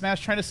greedy.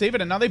 Smash trying to save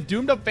it, and now they've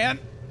doomed up Van.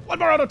 One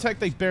more auto tech.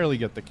 They barely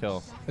get the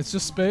kill. It's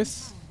just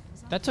space.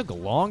 That took a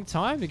long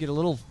time to get a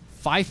little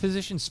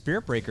 5-position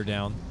Spirit Breaker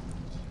down.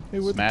 Hey,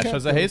 where'd the Smash cat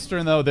has a go?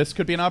 haster, though. This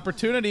could be an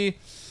opportunity.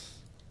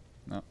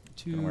 No,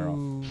 To gonna wear off.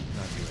 not do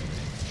anything.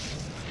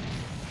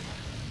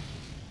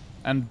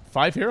 And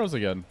 5 heroes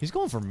again. He's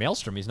going for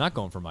Maelstrom. He's not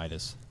going for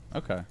Midas.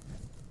 Okay.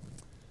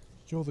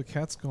 Joel, the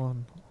cat's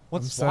gone.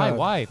 What's I'm why? sad.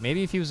 Why?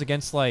 Maybe if he was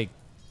against like,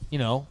 you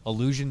know,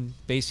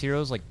 illusion-based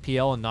heroes like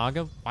PL and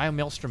Naga. Why a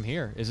Maelstrom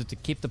here? Is it to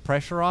keep the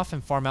pressure off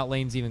and farm out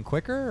lanes even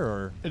quicker,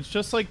 or? It's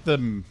just like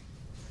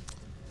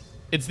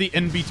it's the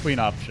in-between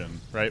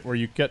option, right? Where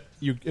you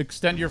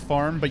extend your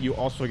farm, but you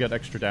also get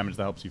extra damage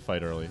that helps you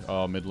fight early.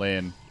 Oh, mid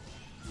lane.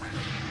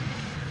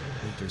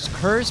 Winter's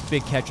Curse,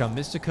 big catch on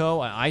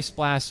Mystico. An Ice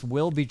Blast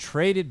will be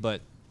traded,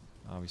 but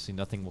obviously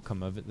nothing will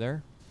come of it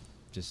there.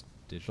 Just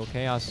Digital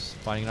Chaos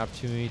finding an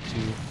opportunity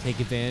to take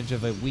advantage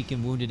of a weak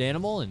and wounded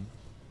animal and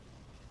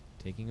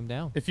taking him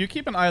down. If you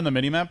keep an eye on the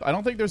minimap, I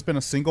don't think there's been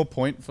a single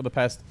point for the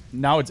past,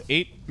 now it's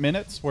 8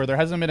 minutes, where there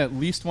hasn't been at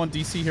least one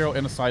DC hero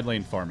in a side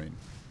lane farming.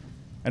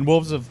 And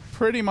Wolves have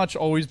pretty much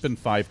always been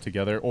 5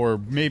 together, or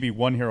maybe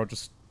one hero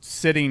just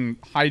sitting,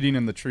 hiding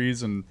in the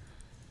trees, and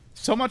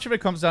so much of it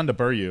comes down to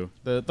Buryu.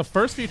 The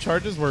first few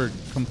charges were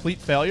complete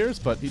failures,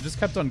 but he just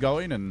kept on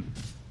going, and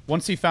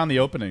once he found the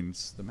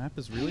openings, the map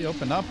has really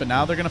opened up, and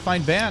now they're going to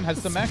find Van,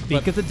 has the mech, Speak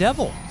but of the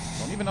devil.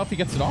 don't even know if he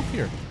gets it off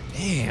here.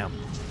 Damn.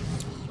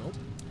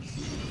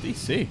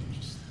 DC,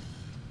 just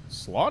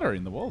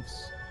slaughtering the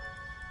Wolves.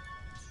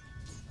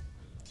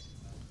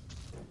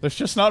 There's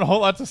just not a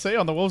whole lot to say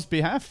on the Wolves'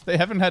 behalf. They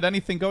haven't had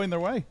anything going their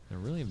way. They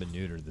really have been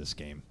neutered this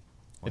game.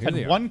 Well, They've here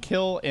had they one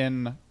kill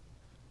in,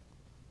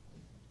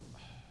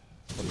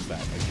 what is that,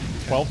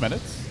 like 12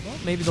 minutes? Well,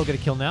 maybe they'll get a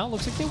kill now.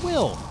 Looks like they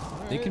will.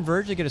 They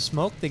converge, they get a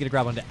smoke, they get a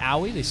grab onto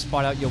Owie, they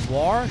spot out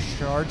Yawar,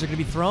 shards are going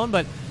to be thrown,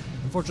 but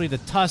unfortunately the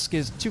Tusk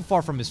is too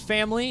far from his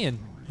family, and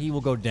he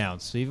will go down.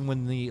 So even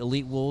when the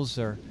Elite Wolves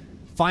are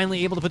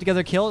finally able to put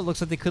together a kill, it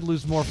looks like they could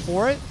lose more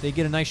for it. They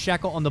get a nice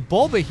shackle on the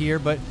Bulba here,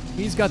 but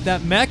he's got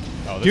that mech.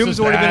 Oh, this Doom's is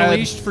already been bad.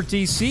 unleashed for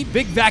DC.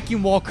 Big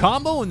vacuum wall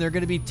combo, and they're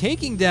going to be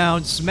taking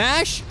down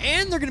Smash,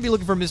 and they're going to be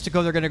looking for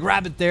Mystico. They're going to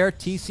grab it there.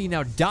 TC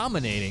now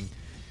dominating.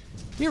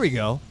 Here we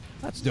go.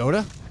 That's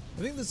Dota.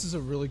 I think this is a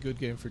really good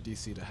game for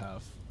DC to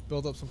have.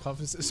 Build up some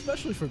confidence,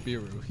 especially for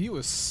Biru. He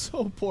was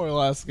so poor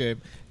last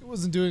game. He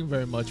wasn't doing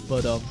very much,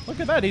 but Look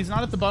at that, he's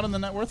not at the bottom of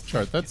the net worth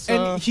chart. That's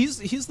and he's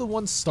the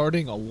one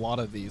starting a lot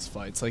of these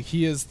fights. Like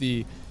he's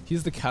the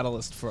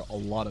catalyst for a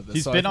lot of this.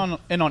 he's So been I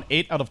think on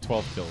 8 out of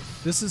 12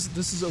 kills. This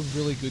is a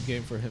really good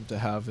game for him to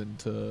have and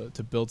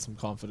to build some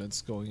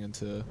confidence going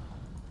into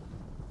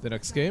the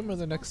next game or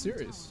the next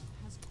series.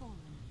 Has fallen.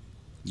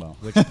 Well,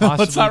 Which let's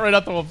possibly not right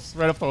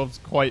off the Wolves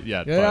quite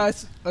yet. Yeah,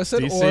 but I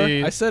said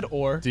DC or. I said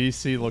or.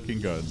 DC looking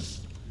good.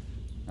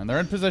 And they're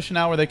in position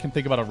now where they can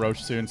think about a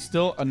Roche soon.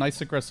 Still a nice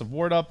aggressive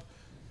ward up.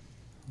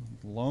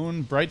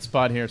 Lone bright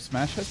spot here.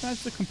 Smash has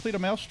managed to complete a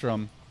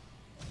Maelstrom.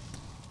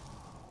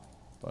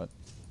 But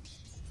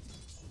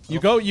you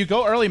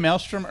go early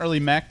Maelstrom, early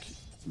mech,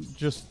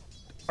 just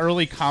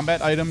early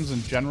combat items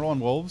in general in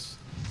Wolves.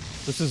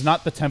 This is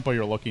not the tempo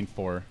you're looking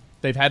for.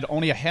 They've had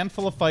only a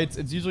handful of fights.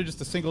 It's usually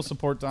just a single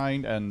support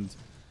dying, and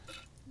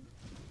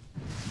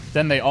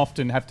then they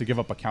often have to give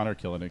up a counter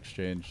kill in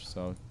exchange.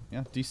 So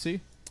yeah, DC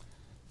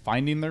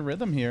finding their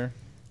rhythm here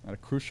at a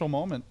crucial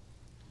moment.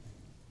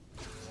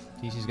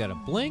 TC's got a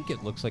blink.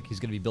 It looks like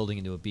he's going to be building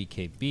into a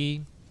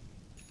BKB.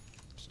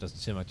 Just doesn't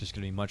seem like there's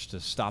going to be much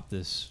to stop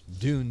this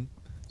Dune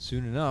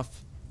soon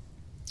enough.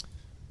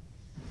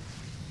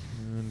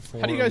 And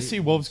How do you guys see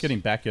Wolves getting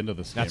back into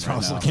this game That's what I right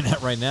was now? looking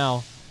at right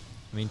now.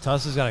 I mean,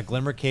 Tuss has got a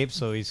Glimmer Cape,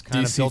 so he's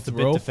kind of DC built a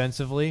bit throw?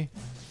 defensively.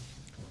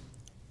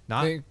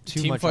 Not think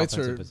too team much fights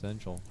offensive are-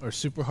 potential. Are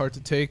super hard to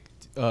take.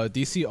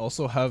 DC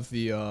also have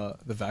the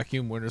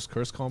vacuum Winner's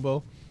Curse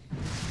combo.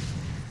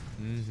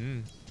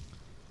 Mm-hmm.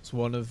 It's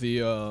one of the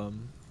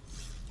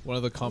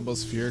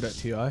combos feared at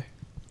TI.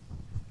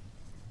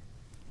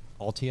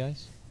 All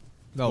TIs?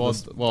 No, Well,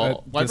 this-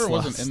 well this Viper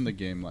wasn't last- in the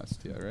game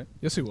last TI, right?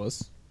 Yes, he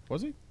was.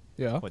 Was he?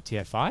 Yeah. What,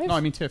 TI5? No, I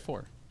mean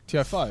TI4.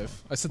 TI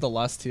 5. I said the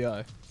last TI.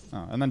 Oh,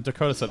 and then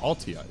Dakota said all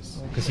TIs.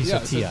 Because he Yeah,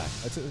 said TI.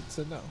 I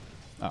said no.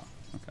 Oh,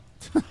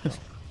 okay.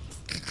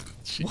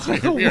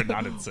 Jeez, we are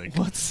not in sync.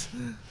 What?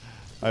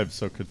 I'm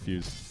so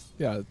confused.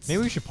 Yeah. It's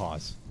Maybe we should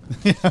pause.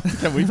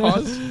 Can we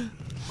pause?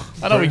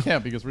 I know we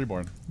can't because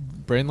Reborn.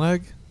 brain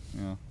lag.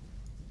 Yeah.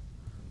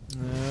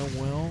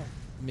 Well,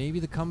 maybe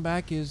the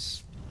comeback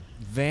is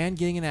Van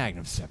getting an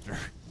Aghanim Scepter.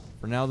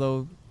 For now,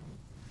 though,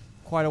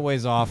 quite a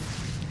ways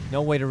off.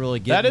 No way to really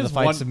get That into is the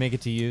fights one- to make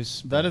it to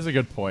use. That is a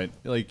good point.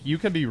 Like, you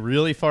can be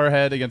really far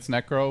ahead against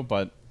Necro,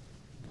 but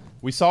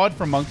we saw it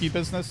from Monkey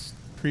Business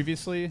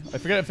previously. I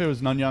forget if it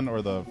was Nunyan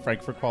or the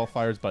Frankfurt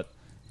qualifiers, but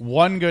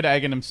one good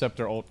Aghanim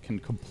Scepter ult can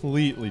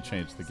completely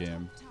change the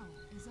game. Tower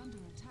is under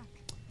attack.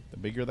 The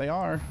bigger they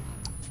are,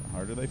 the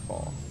harder they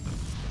fall.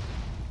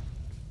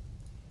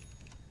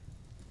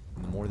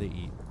 The more they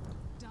eat.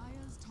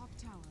 Dire's top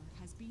tower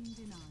has been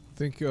denied. I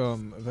think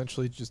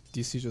eventually just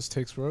DC just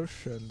takes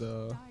Roche and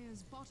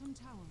Dire's bottom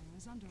tower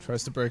is under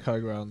tries to attack. break high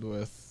ground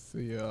with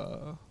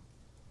the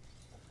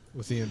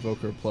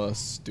Invoker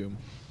plus Doom.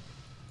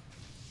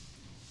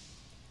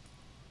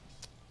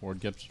 Ward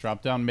gets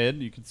dropped down mid.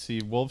 You can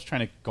see Wolves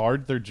trying to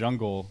guard their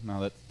jungle now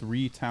that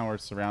 3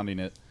 towers surrounding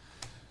it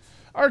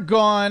are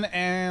gone.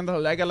 And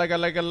like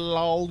a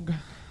log.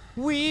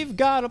 We've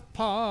got to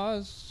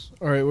pause.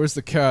 All right, where's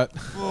the cat?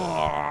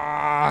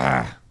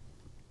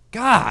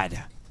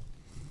 God.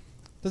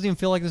 Doesn't even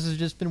feel like this has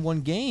just been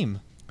one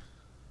game.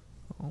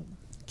 Oh,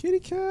 kitty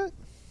cat.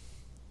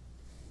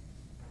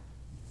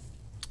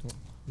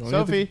 You want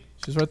Sophie.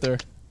 she's right there.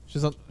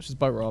 She's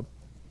by Rob.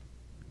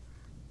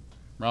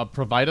 Rob,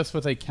 provide us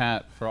with a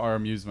cat for our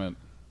amusement.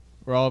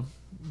 Rob,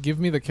 give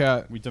me the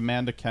cat. We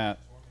demand a cat.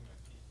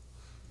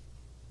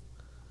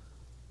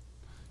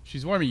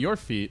 She's warming your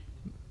feet.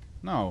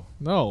 No.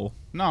 No.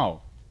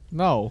 No.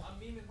 No. I'm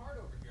beaming hard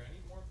over here. I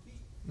need more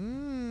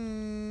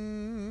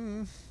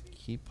feet.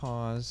 Keep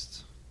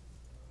paused.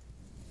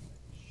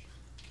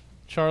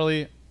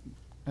 Charlie,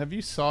 have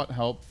you sought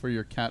help for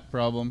your cat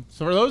problem?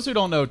 So for those who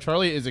don't know,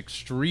 Charlie is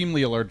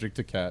extremely allergic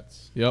to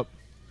cats. Yep.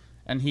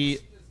 And he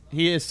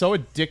is so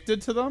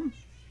addicted to them.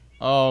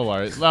 Oh,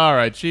 all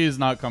right. She is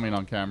not coming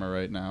on camera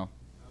right now.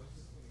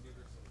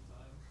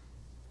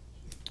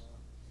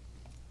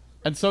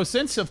 And so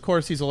since, of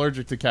course, he's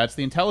allergic to cats,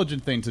 the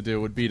intelligent thing to do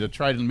would be to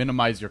try to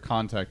minimize your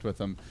contact with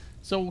him.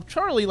 So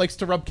Charlie likes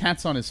to rub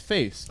cats on his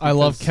face. I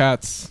love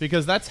cats.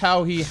 Because that's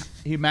how he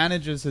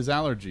manages his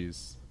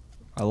allergies.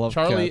 I love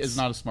Charlie cats. is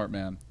not a smart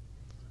man.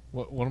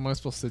 What am I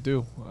supposed to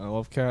do? I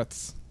love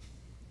cats.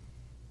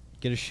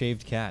 Get a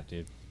shaved cat,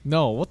 dude.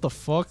 No, what the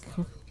fuck?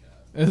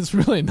 It's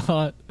really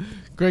not.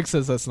 Greg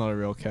says that's not a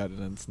real cat,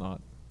 and it's not.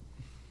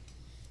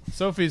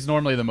 Sophie's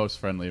normally the most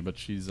friendly, but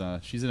she's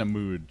in a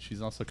mood.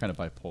 She's also kind of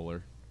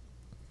bipolar.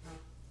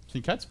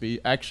 Can cats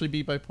actually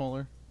be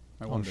bipolar?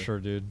 I I'm wonder. sure,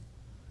 dude.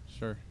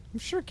 Sure. I'm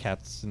sure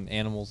cats and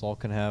animals all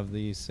can have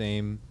the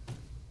same,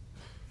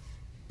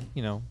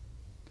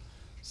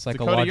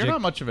 psychological. Dakota, you're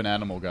not much of an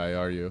animal guy,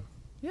 are you?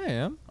 Yeah, I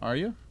am. Are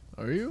you?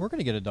 Are you? We're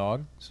gonna get a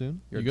dog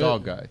soon. You're a You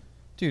dog guy.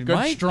 Dude, Good,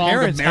 my strong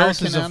parents' house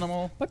American is a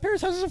animal. My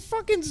parents' house is a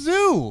fucking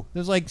zoo.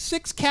 There's like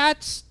 6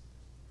 cats,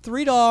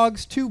 3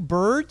 dogs, 2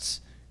 birds.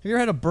 Have you ever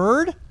had a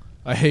bird?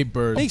 I hate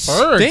birds. They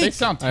Birds, they stink.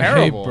 sound I hate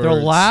terrible. birds.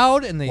 They're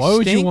loud and they Why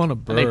would stink. you want a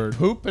And bird? they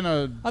poop in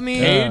a I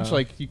mean- cage. Yeah.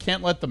 Like, you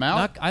can't let them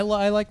out. I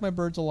like my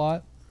birds a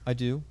lot. I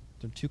do.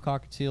 They're 2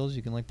 cockatiels.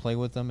 You can like play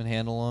with them and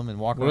handle them and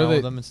walk What are around they-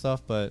 with them and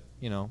stuff. But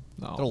No.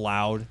 they're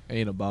loud.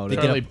 Ain't about They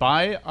it. get Charlie, up-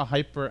 buy a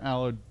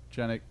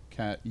hyperallergenic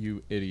cat,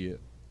 you idiot.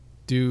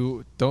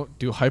 Do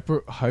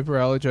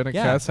hyperallergenic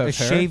Yeah, cats have a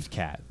hair? shaved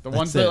cat. The That's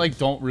ones it. that like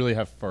don't really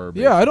have fur.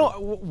 Yeah, I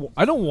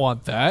basically. don't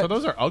want that. So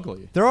those are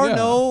ugly. There are Yeah.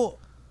 no,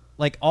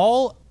 like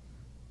all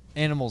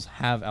animals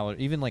have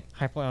allergy. Even like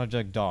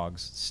hypoallergenic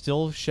dogs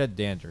still shed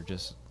dander,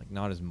 just like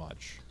not as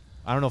much.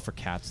 I don't know for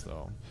cats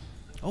though.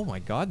 Oh my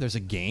God, there's a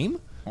game.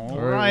 All All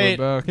right, right,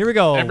 we're back. Here we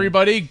go.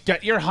 everybody,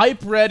 get your hype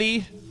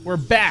ready. We're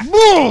back.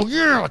 Oh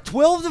yeah,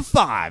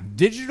 12-5.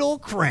 Digital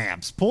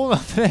cramps. Pulling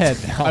off the head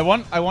now. I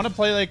want to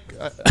play like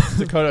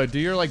Dakota. Do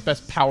your like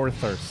best power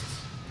thirst,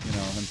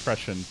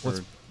 impression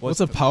for.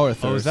 What's a power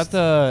thirst? Oh, is that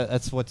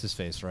that's what's his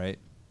face, right?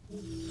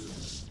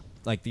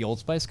 Like the Old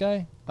Spice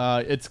guy?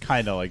 It's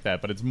kind of like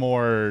that, but it's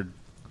more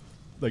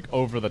like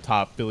over the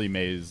top, Billy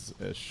Mays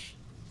ish.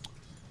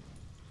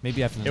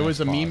 Maybe after the It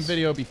was a next meme boss.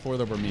 video before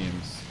there were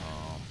memes.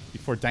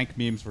 Before dank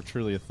memes were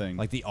truly a thing.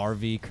 Like the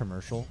RV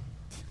commercial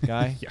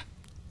guy? yeah.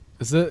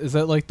 Is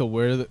that like the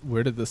where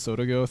did the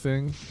soda go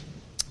thing?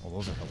 Oh,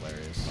 those are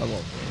hilarious. I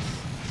love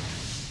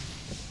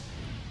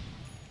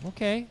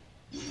Okay.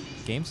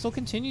 Game still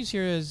continues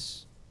here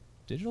as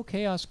Digital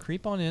Chaos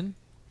creep on in.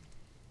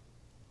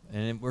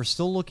 And we're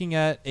still looking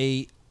at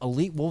a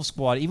elite Wolf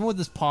squad, even with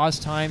this pause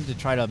time to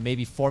try to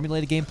maybe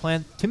formulate a game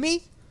plan. To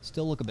me,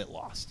 still look a bit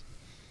lost.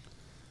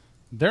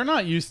 They're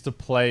not used to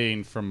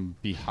playing from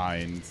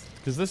behind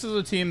because this is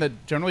a team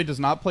that generally does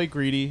not play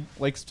greedy,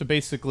 likes to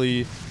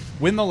basically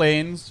win the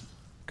lanes,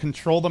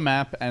 control the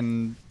map,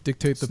 and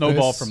Dictate the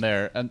snowball pace. from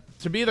there. And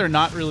to me,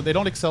 they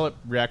don't excel at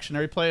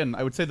reactionary play, and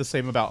I would say the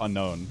same about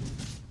Unknown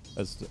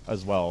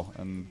as well.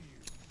 And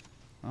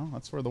well,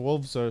 that's where the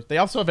Wolves are. They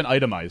also have an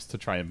itemized to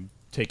try and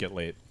take it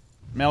late.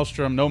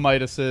 Maelstrom, no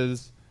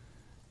Midases.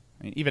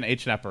 I mean, even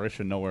Ancient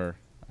Apparition, nowhere.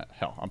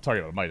 Hell, I'm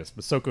talking about Midas.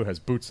 Masoku has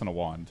boots and a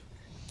wand.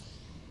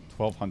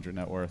 1,200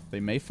 net worth. They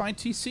may find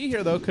TC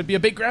here, though. Could be a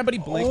big grab, but he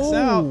blinks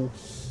out.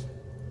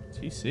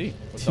 TC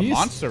with the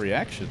monster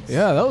reactions.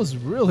 Yeah, that was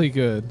really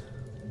good.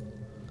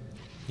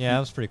 Yeah, that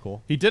was pretty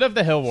cool. He did have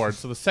the hill ward,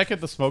 so the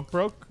second the smoke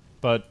broke,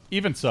 but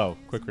even so,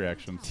 quick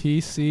reactions.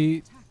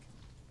 TC,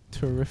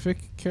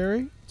 terrific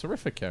carry.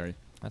 Terrific carry.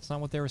 That's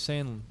not what they were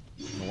saying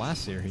in the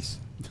last series.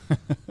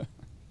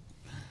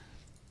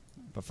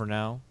 But for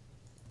now,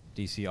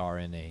 DC are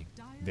in a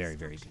very,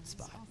 very good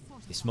spot.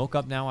 They smoke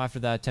up now after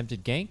that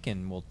attempted gank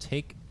and will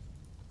take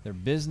their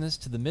business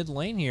to the mid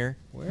lane here,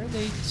 where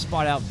they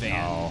spot out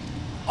Van.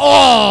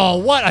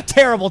 Oh, what a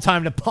terrible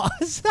time to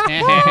pause. Look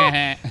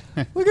at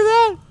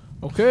that.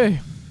 Okay.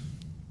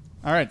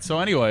 All right, so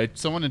anyway,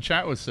 someone in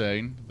chat was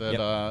saying that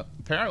Yep.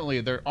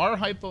 apparently there are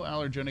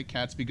hypoallergenic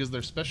cats because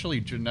they're specially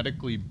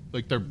genetically,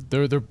 like they're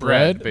They're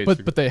bred, bred, but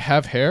basically. they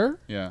have hair.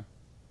 Yeah.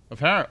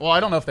 Apparently, well, I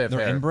don't know if they have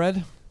They're hair.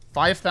 inbred.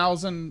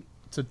 $5,000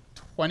 to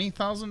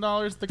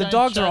 $20,000. The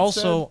dogs are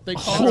also They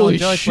Holy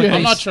cost. shit.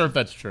 I'm not sure if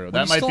that's true.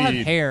 That you might still have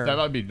be hair- That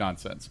might be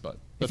nonsense. But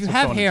If that's you what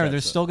have someone in hair, chat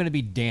there's said. still going to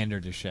be dander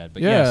to shed.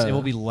 But Yeah. yes, it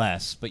will be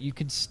less. But you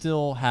could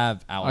still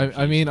have allergies.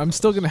 I mean, I'm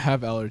still gonna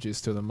have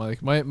allergies to them.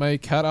 Like my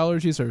cat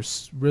allergies are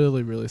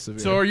really really severe.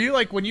 So are you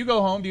like when you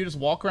go home? Do you just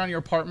walk around your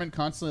apartment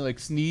constantly like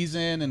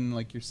sneezing and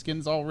like your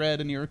skin's all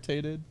red and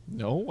irritated?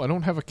 No, I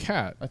don't have a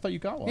cat. I thought you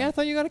got one. Yeah, I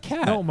thought you got a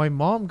cat. No, my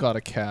mom got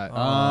a cat.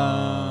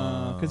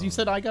 Because you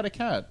said I got a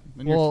cat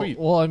in your tweet.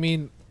 Well, I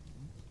mean,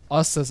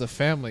 us as a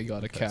family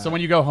got a cat. So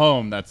when you go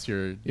home, that's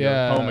your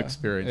yeah, home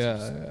experience.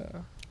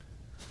 Yeah.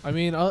 I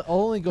mean, I'll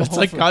only go It's home.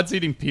 like for, God's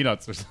eating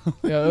peanuts or something.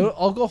 yeah,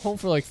 I'll go home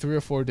for like 3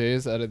 or 4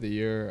 days out of the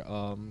year,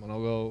 and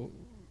I'll go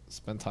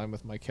spend time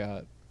with my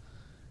cat.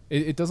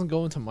 It doesn't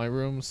go into my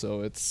room,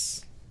 so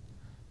it's.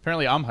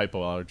 Apparently, I'm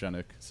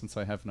hypoallergenic since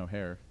I have no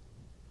hair.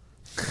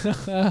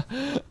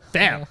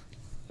 Damn.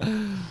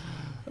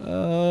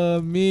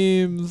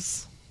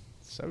 Memes.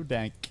 So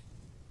dank.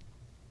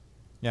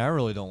 Yeah, I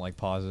really don't like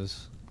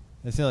pauses.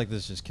 I feel like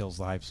this just kills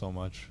the hype so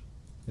much.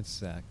 It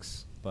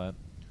sucks, but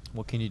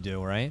what can you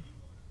do, right?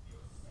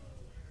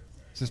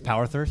 Is this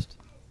Power Thirst?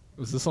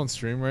 Is this on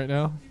stream right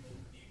now?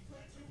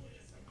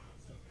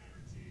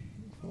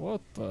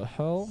 What the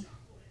hell?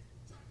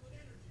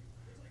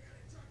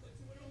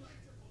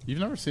 You've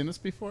never seen this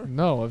before?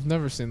 No, I've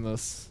never seen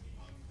this.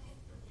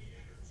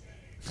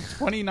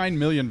 29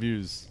 million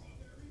views.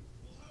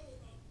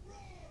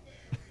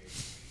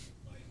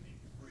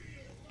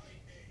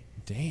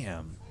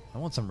 Damn. I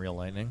want some real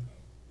lightning.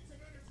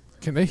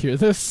 Can they hear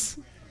this?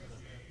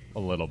 A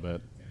little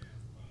bit.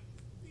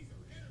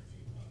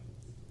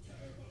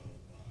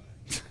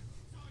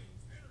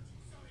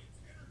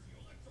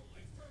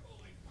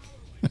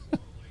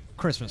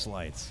 Christmas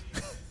lights.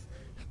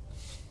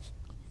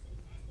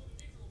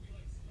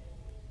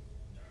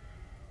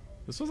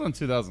 This was in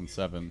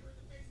 2007.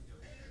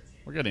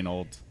 We're getting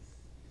old.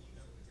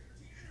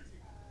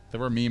 There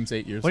were memes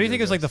 8 years ago. What do you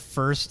think is like the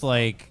first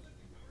like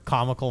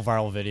comical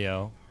viral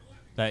video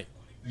that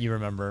you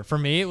remember? For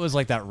me, it was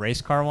like that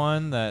race car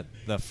one, that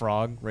the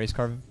frog race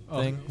car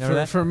thing. Remember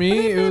that? For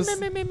me, it was.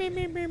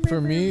 For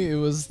me, it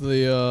was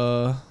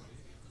the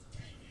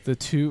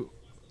two.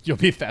 You'll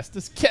be fast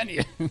as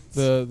Kenya.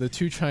 The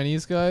two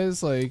Chinese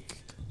guys, like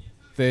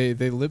they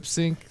lip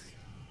sync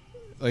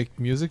like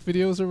music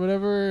videos or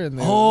whatever, and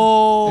they,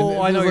 Oh, and it I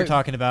know was what you're like-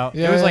 talking about.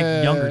 Yeah, It was like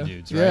yeah, younger yeah.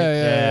 dudes, right?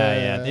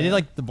 Yeah. They did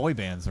like the boy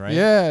bands, right?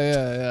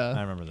 yeah.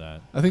 I remember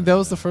that. I think that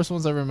was the first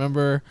ones I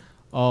remember.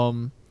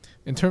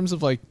 In terms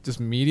of like just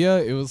media,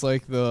 it was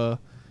the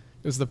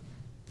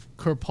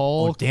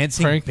Kerpal Oh,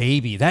 Dancing prank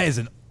Baby. That is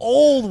an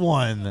old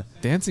one.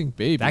 Dancing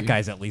Baby. That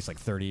guy's at least like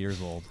 30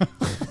 years old.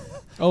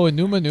 Oh, and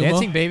Numa.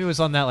 Dancing Baby was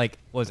on that like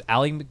was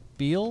Ally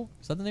McBeal?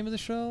 Is that the name of the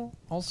show?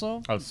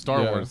 Also, Oh,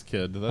 Star Yeah. Wars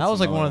kid. That's that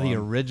was like one of another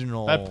the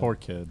original. That poor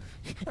kid.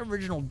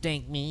 original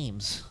dank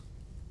memes.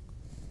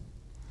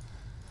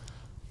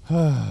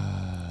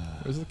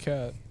 Where's the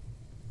cat?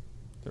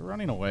 They're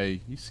running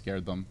away. You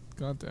scared them.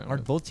 God damn Are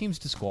it. both teams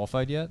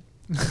disqualified yet?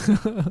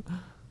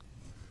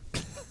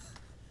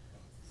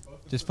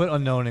 Just put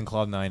unknown and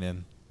Cloud9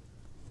 in.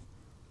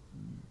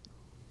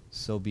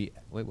 So be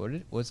wait.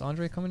 What's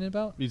Andre coming in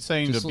about? He's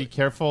saying Just to be like-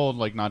 careful,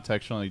 like not to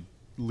actually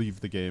leave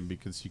the game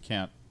because you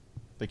can't.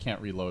 They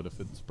can't reload if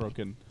it's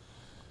broken.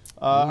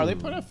 Are they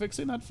planning on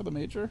fixing that for the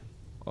major?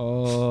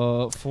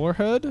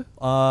 Forehead.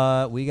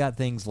 We got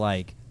things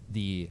like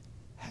the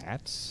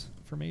hats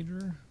for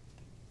Major.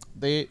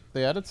 They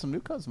added some new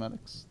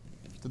cosmetics.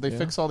 Did they Yeah.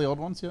 fix all the old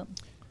ones yet?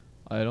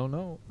 I don't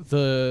know.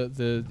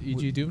 The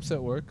EG Doom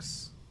set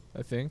works,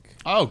 I think.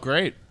 Oh,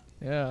 great.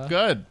 Yeah.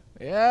 Good.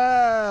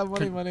 Yeah.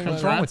 Money, Con- money,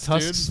 What's money. wrong with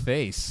Congrats, Tusk's dude.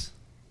 face?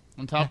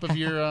 On top of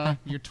your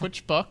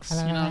Twitch bucks, you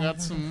know,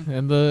 got some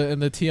And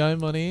the TI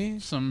money.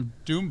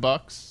 Doom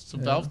bucks, some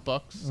Yeah. Valve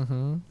bucks.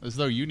 Mm-hmm. As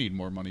though you need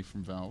more money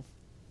from Valve.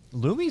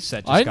 Lumi's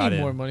set just I got need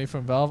in. more money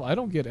from Valve. I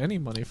don't get any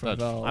money from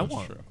Valve. I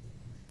want- True.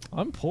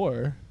 I'm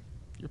poor.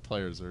 Your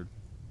players are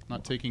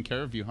not taking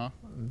care of you, huh?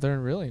 They're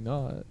really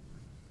not.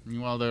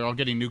 Meanwhile, they're all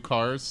getting new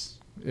cars.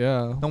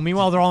 Yeah. No,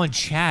 meanwhile, they're all in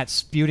chat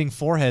spewing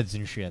foreheads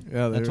and shit.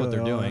 Yeah, they That's what they're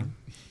really are. doing.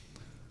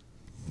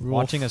 Rule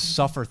Watching f- us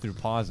suffer through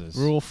pauses.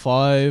 Rule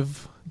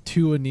 5,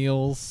 2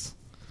 Anils,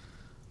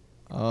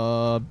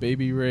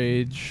 Baby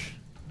Rage,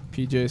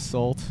 PJ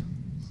Salt.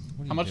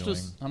 What are How you much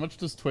doing?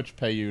 does Twitch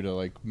pay you to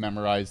like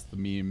memorize the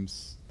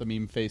memes, the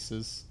meme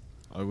faces?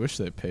 I wish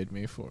they paid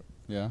me for it.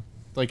 Yeah.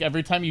 Like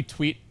every time you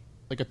tweet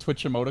like a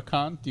Twitch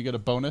emoticon, do you get a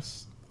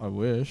bonus? I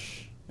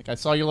wish. Like I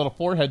saw your little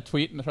forehead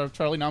tweet, and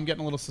Charlie, now I'm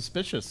getting a little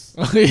suspicious.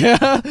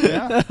 Yeah.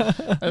 Yeah.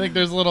 I think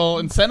there's a little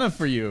incentive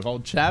for you,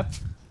 old chap.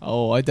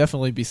 Oh, I'd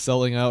definitely be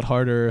selling out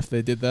harder if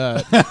they did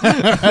that.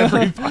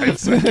 Every 5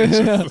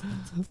 seconds.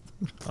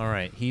 All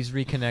right, he's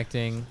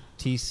reconnecting.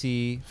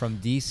 TC from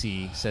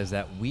DC says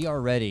that we are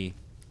ready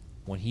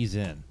when he's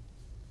in.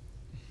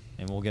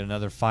 And we'll get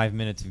another 5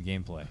 minutes of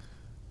gameplay.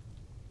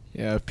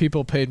 Yeah, if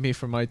people paid me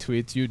for my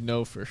tweets, you'd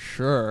know for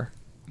sure.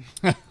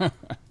 I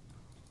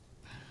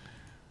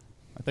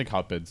I think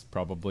Hotbid's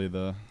probably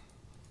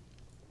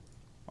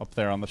up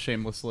there on the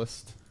shameless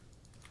list.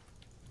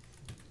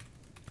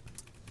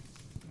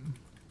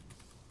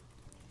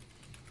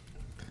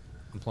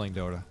 I'm playing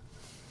Dota.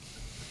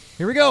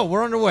 Here we go.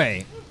 We're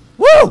underway.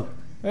 Woo!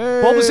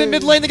 Hey. Bulbous in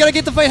mid lane. They got to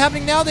get the fight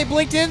happening now. They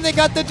blinked in. They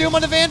got the Doom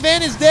on the Van.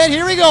 Van is dead.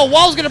 Here we go.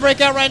 Wall's going to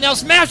break out right now.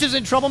 Smash is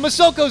in trouble.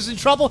 Masoko's in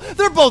trouble.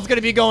 They're both going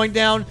to be going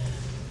down.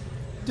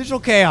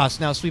 Digital Chaos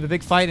now sweep a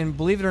big fight, and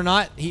believe it or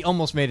not, he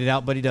almost made it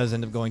out, but he does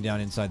end up going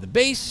down inside the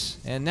base,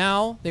 and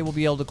now they will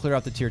be able to clear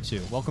out the tier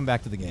 2. Welcome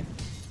back to the game.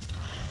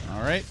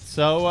 All right,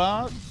 so,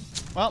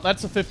 well,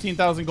 that's a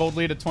 15,000 gold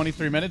lead at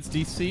 23 minutes.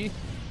 DC,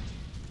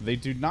 they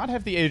do not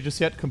have the Aegis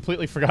yet.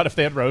 Completely forgot if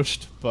they had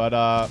Roached, but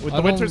with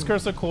the Winter's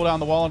Curse on cooldown,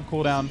 the Wall on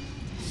cooldown,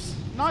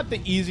 not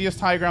the easiest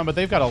high ground, but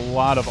they've got a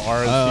lot of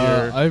Rs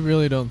here. I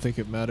really don't think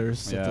it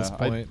matters at this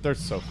point. They're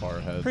so far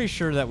ahead. Pretty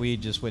sure that we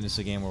just witnessed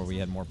a game where we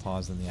had more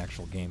pause than the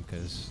actual game,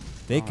 because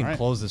they can right.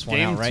 close this one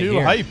Game out right 2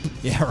 here. hype.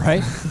 Yeah,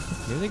 right?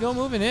 Here they go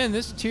moving in.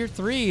 This tier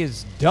 3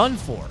 is done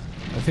for.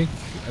 I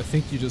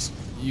think you just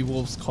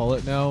E-Wolves call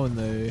it now, and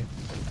they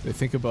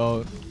think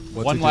about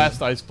what One to last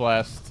do. Ice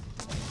Blast.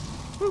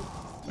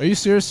 Are you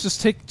serious?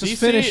 Just DC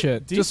finish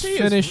it. Just is-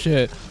 finish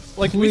it.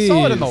 Like, we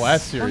saw it in the Please.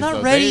 last series, We're not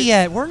though. ready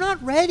yet. We're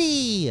not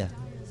ready.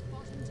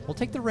 We'll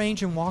take the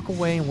range and walk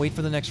away and wait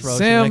for the next road.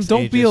 Sam,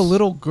 don't be a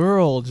little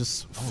girl.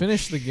 Just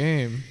finish the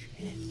game.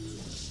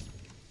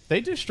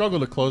 They do struggle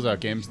to close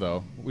out games,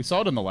 though. We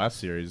saw it in the last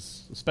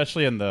series,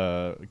 especially in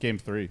the Game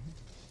 3.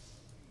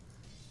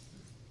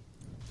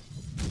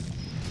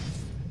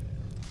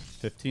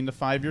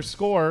 15-5 your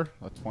score.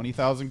 A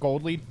 20,000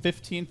 gold lead,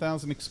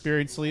 15,000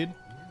 experience lead.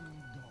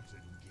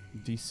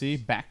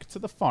 DC back to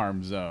the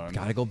farm zone.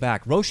 Gotta go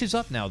back. Roche is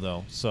up now,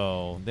 though,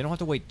 so they don't have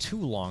to wait too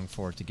long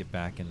for it to get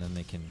back, and then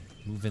they can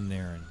move in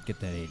there and get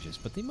that Aegis.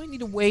 But they might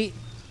need to wait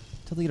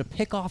until they get a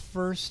pick off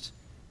first.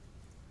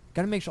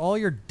 Gotta make sure all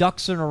your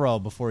ducks in a row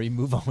before you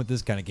move on with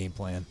this kind of game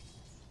plan.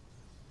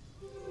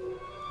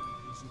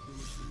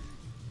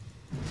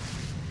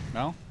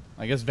 Well,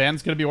 I guess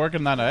Van's going to be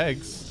working on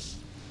eggs.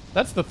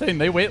 That's the thing.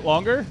 They wait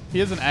longer. He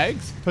has an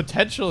eggs.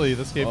 Potentially,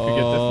 this game could get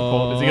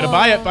difficult. Is he going to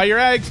buy it? Buy your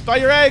eggs. Buy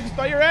your eggs.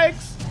 Buy your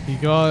eggs. He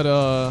got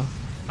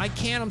I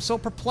can't. I'm so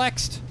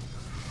perplexed.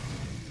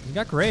 He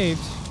got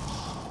graved.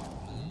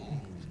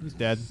 He's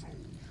dead.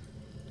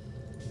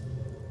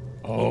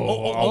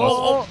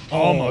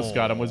 Almost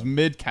got him. Was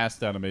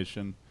mid-cast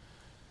animation.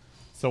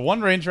 So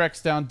one Ranger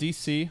X down.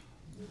 DC.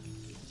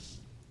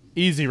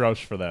 Easy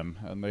Roche for them,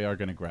 and they are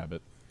going to grab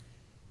it.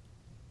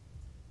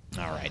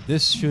 All right.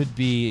 This should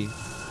be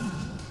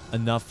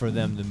enough for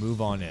them to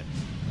move on in.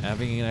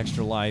 Having an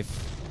extra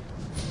life.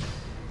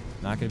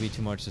 Not going to be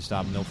too much to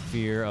stop. No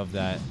fear of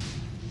that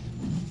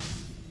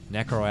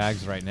Necro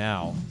Ags right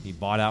now. He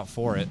bought out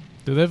for it.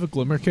 Do they have a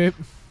Glimmer Cape?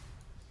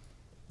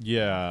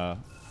 Yeah.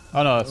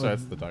 Oh, no, that's right.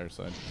 That's the dire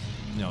side.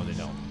 No, they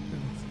don't.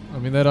 I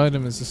mean, that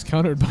item is just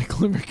countered by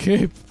Glimmer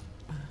Cape.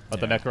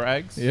 But the Necro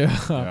Eggs? Yeah.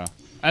 Yeah.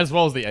 As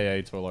well as the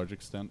AA to a large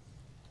extent.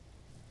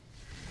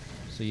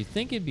 So you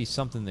think it'd be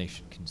something they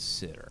should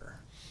consider.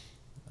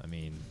 I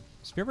mean,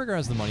 Spearburger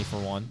has the money for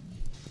one.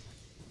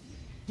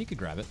 He could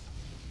grab it.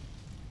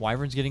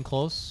 Wyvern's getting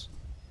close.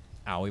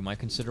 Owie might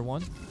consider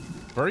one.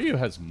 Buryu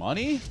has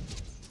money?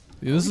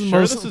 Yeah, this is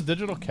Sure, most. this is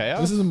Digital Chaos?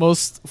 This is the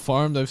most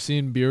farmed I've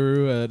seen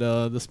Biru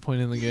at this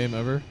point in the game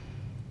ever.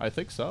 I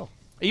think so.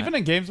 Even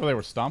in games where they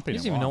were stomping He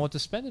doesn't him even know off. what to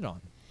spend it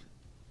on.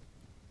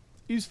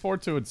 He's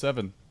 4-2 and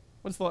 7.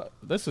 What's the?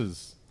 This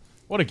is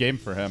what a game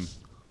for him.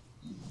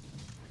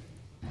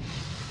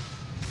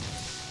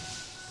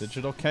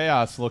 Digital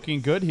Chaos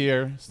looking good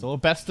here. Still a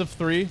best of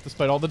 3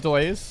 despite all the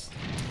delays.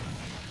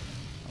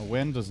 A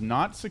win does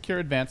not secure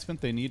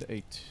advancement. They need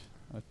a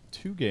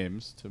 2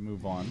 games to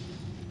move on.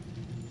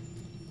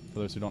 For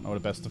those who don't know what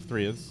a best of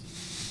 3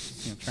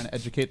 is, you know, trying to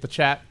educate the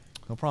chat.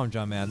 No problem,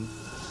 John Madden.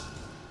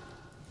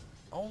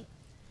 Oh.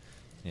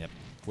 Yep.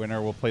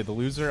 Winner will play the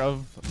loser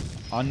of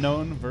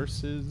Unknown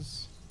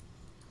versus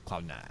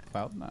Cloud9.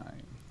 Cloud9.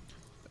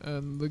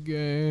 And the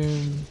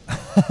game.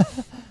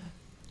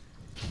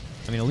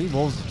 I mean, Elite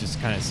Wolves is just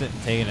kind of sitting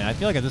taking it. I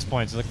feel like at this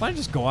point, it's like, why don't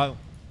you just go out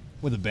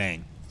with a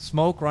bang?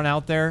 Smoke, run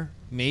out there.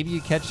 Maybe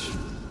you catch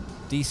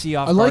DC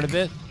off guard a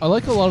bit. I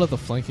like a lot of the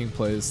flanking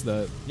plays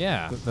that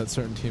Yeah. that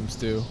certain teams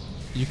do.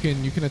 You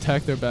can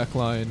attack their back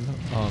line,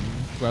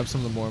 grab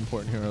some of the more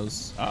important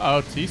heroes.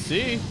 Uh-oh,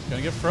 TC.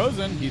 Gonna get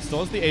frozen. He still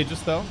has the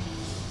Aegis, though.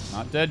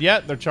 Not dead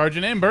yet. They're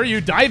charging in.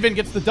 Buryu dive in,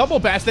 gets the double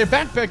bash. They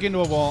back into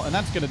a wall, and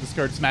that's gonna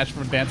discourage Smash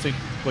from advancing.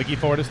 Blicky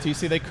forward is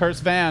TC. They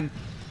curse Van.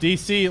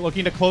 DC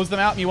looking to close them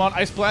out. And you want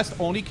Ice Blast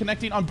only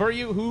connecting on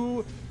Buryu,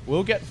 who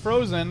will get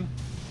frozen.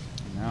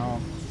 Now,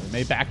 they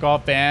may back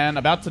off. Van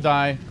about to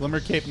die.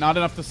 Glimmer Cape not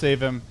enough to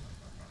save him.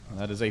 And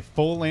that is a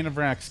full lane of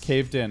racks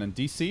caved in. And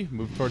DC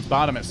moved towards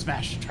bottom as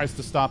Smash tries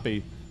to stop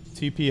a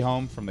TP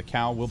home from the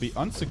cow. Will be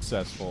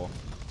unsuccessful.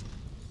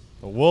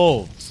 The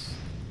Wolves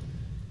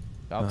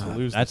about to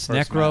lose. That's the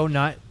first Necro match.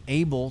 not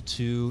able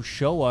to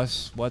show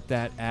us what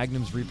that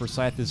Agnum's Reaper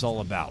Scythe is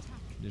all about.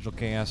 Digital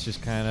Chaos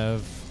just kind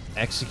of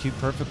execute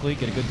perfectly,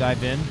 get a good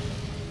dive in.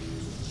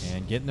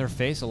 And get in their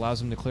face allows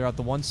them to clear out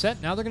the one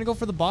set. Now they're going to go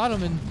for the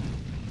bottom, and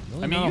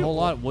really I mean, not a whole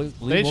lot.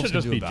 They should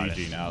just be about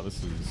GG it. now.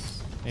 This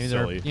is Maybe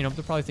silly. they're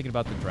probably thinking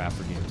about the draft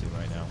for game 2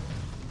 right now.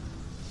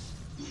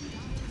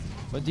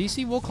 But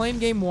DC will claim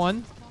game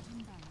 1.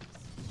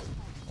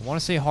 I want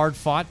to say hard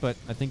fought, but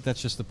I think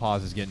that's just the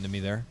pauses getting to me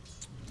there.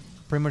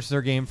 Pretty much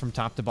their game from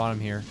top to bottom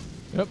here.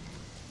 Yep.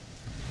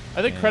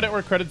 I think credit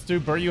where credit's due.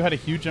 Buryu had a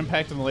huge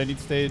impact on the laning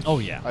stage. Oh,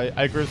 yeah.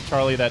 I agree with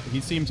Charlie that he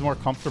seems more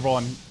comfortable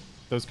on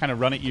those kind of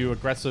run-at-you,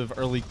 aggressive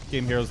early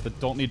game heroes that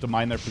don't need to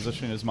mind their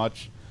position as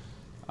much.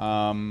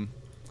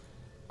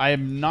 I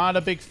am not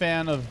a big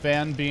fan of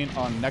Van being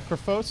on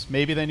Necrophos.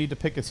 Maybe they need to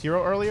pick his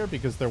hero earlier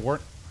because there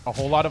weren't a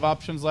whole lot of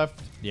options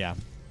left. Yeah.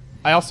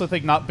 I also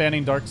think not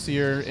banning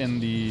Darkseer in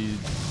the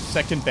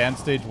second ban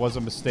stage was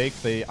a mistake.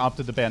 They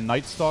opted to ban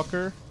Night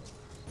Stalker,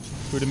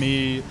 who to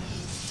me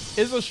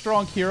is a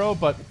strong hero,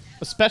 but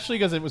especially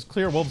because it was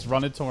clear Wolves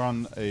wanted to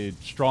run a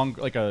strong,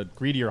 like a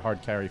greedier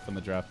hard carry from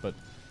the draft, but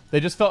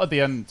they just felt at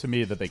the end to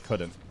me that they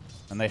couldn't,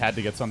 and they had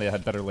to get somebody that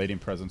had better laning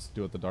presence to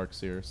do with the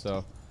Darkseer.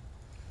 So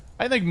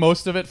I think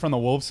most of it from the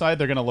Wolves side,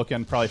 they're going to look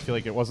and probably feel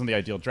like it wasn't the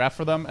ideal draft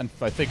for them, and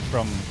I think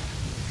from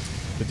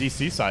the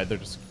DC side,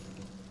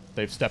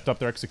 they've stepped up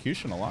their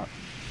execution a lot.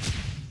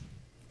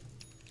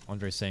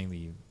 Andre's saying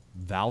the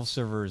Valve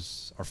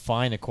servers are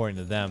fine according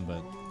to them,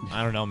 but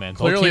I don't know, man. Both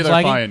Clearly teams they're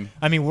lagging. fine.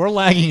 I mean, we're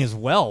lagging as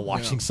well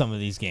watching some of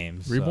these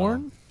games. so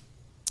Reborn?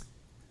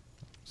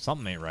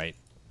 something ain't right.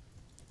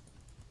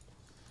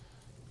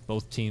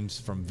 Both teams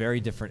from very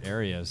different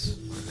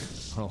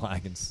areas are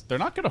lagging. They're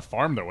not going to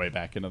farm their way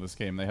back into this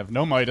game. They have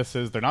no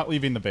Midases. They're not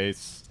leaving the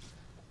base.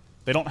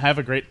 They don't have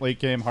a great late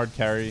game hard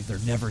carry. They're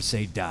never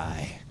say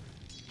die.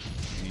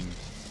 I mean,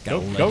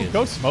 Gotta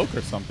go smoke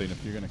or something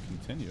if you're going to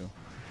continue.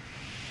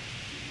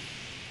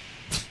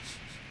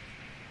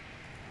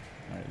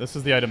 All right, this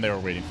is the item they were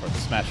waiting for, the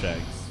Smash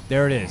Eggs.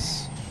 There it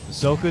is. The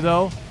Zoku,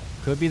 though,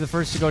 could be the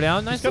first to go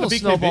down. Nice got a little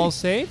BKB. snowball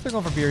save. They're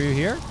going for Biryu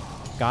here.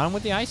 Got him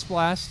with the Ice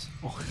Blast.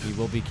 He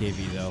will be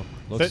KB, though.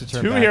 Looks to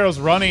turn Two back. heroes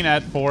running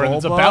at 4, and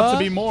it's Bulba. about to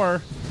be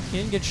more.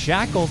 Kin gets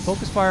shackled.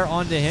 Focus fire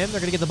onto him. They're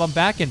going to get the bump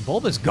back, and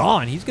Bulba's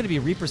gone. He's going to be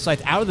Reaper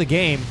Scythe out of the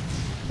game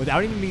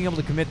without even being able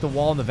to commit the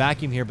wall in the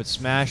vacuum here, but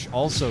Smash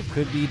also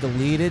could be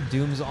deleted.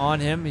 Doom's on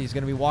him. He's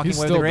going to be walking He's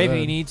away with the still grave. dead.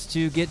 He needs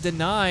to get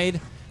denied.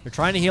 They're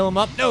trying to heal him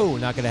up. No,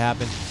 not going to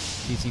happen.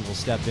 DC will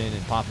step in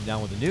and pop him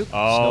down with a nuke.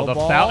 Oh,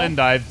 Snowball. the fountain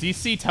dive.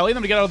 DC telling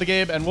them to get out of the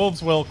game, and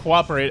Wolves will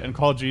cooperate and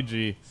call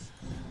GG.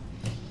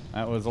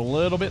 That was a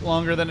little bit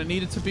longer than it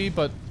needed to be,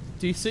 but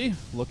DC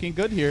looking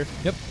good here.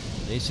 Yep.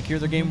 They secure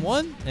their game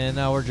 1, and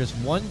now we're just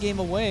 1 game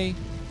away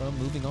from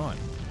moving on.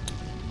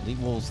 Elite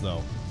Wolves,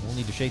 though, will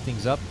need to shake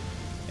things up,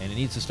 and it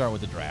needs to start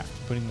with the draft,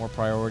 putting more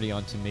priority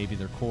onto maybe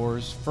their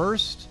cores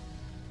first.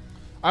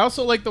 I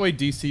also like the way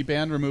DC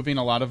banned removing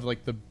a lot of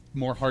like the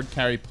more hard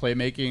carry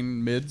playmaking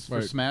mids for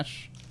Right.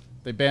 Smash.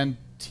 They banned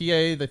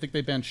TA. They think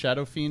they banned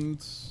Shadow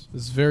Fiends.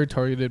 It's very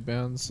targeted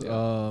bans.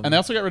 And they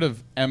also got rid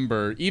of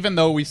Ember. Even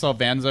though we saw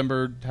Van's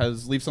Ember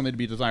has leave something to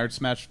be desired,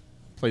 Smash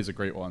plays a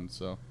great one.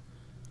 So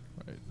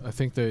right. I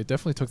think they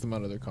definitely took them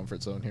out of their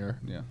comfort zone here.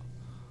 yeah.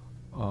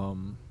 I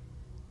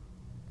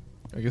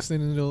guess they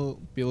need to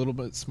be a little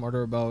bit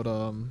smarter about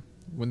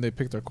when they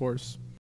pick their course.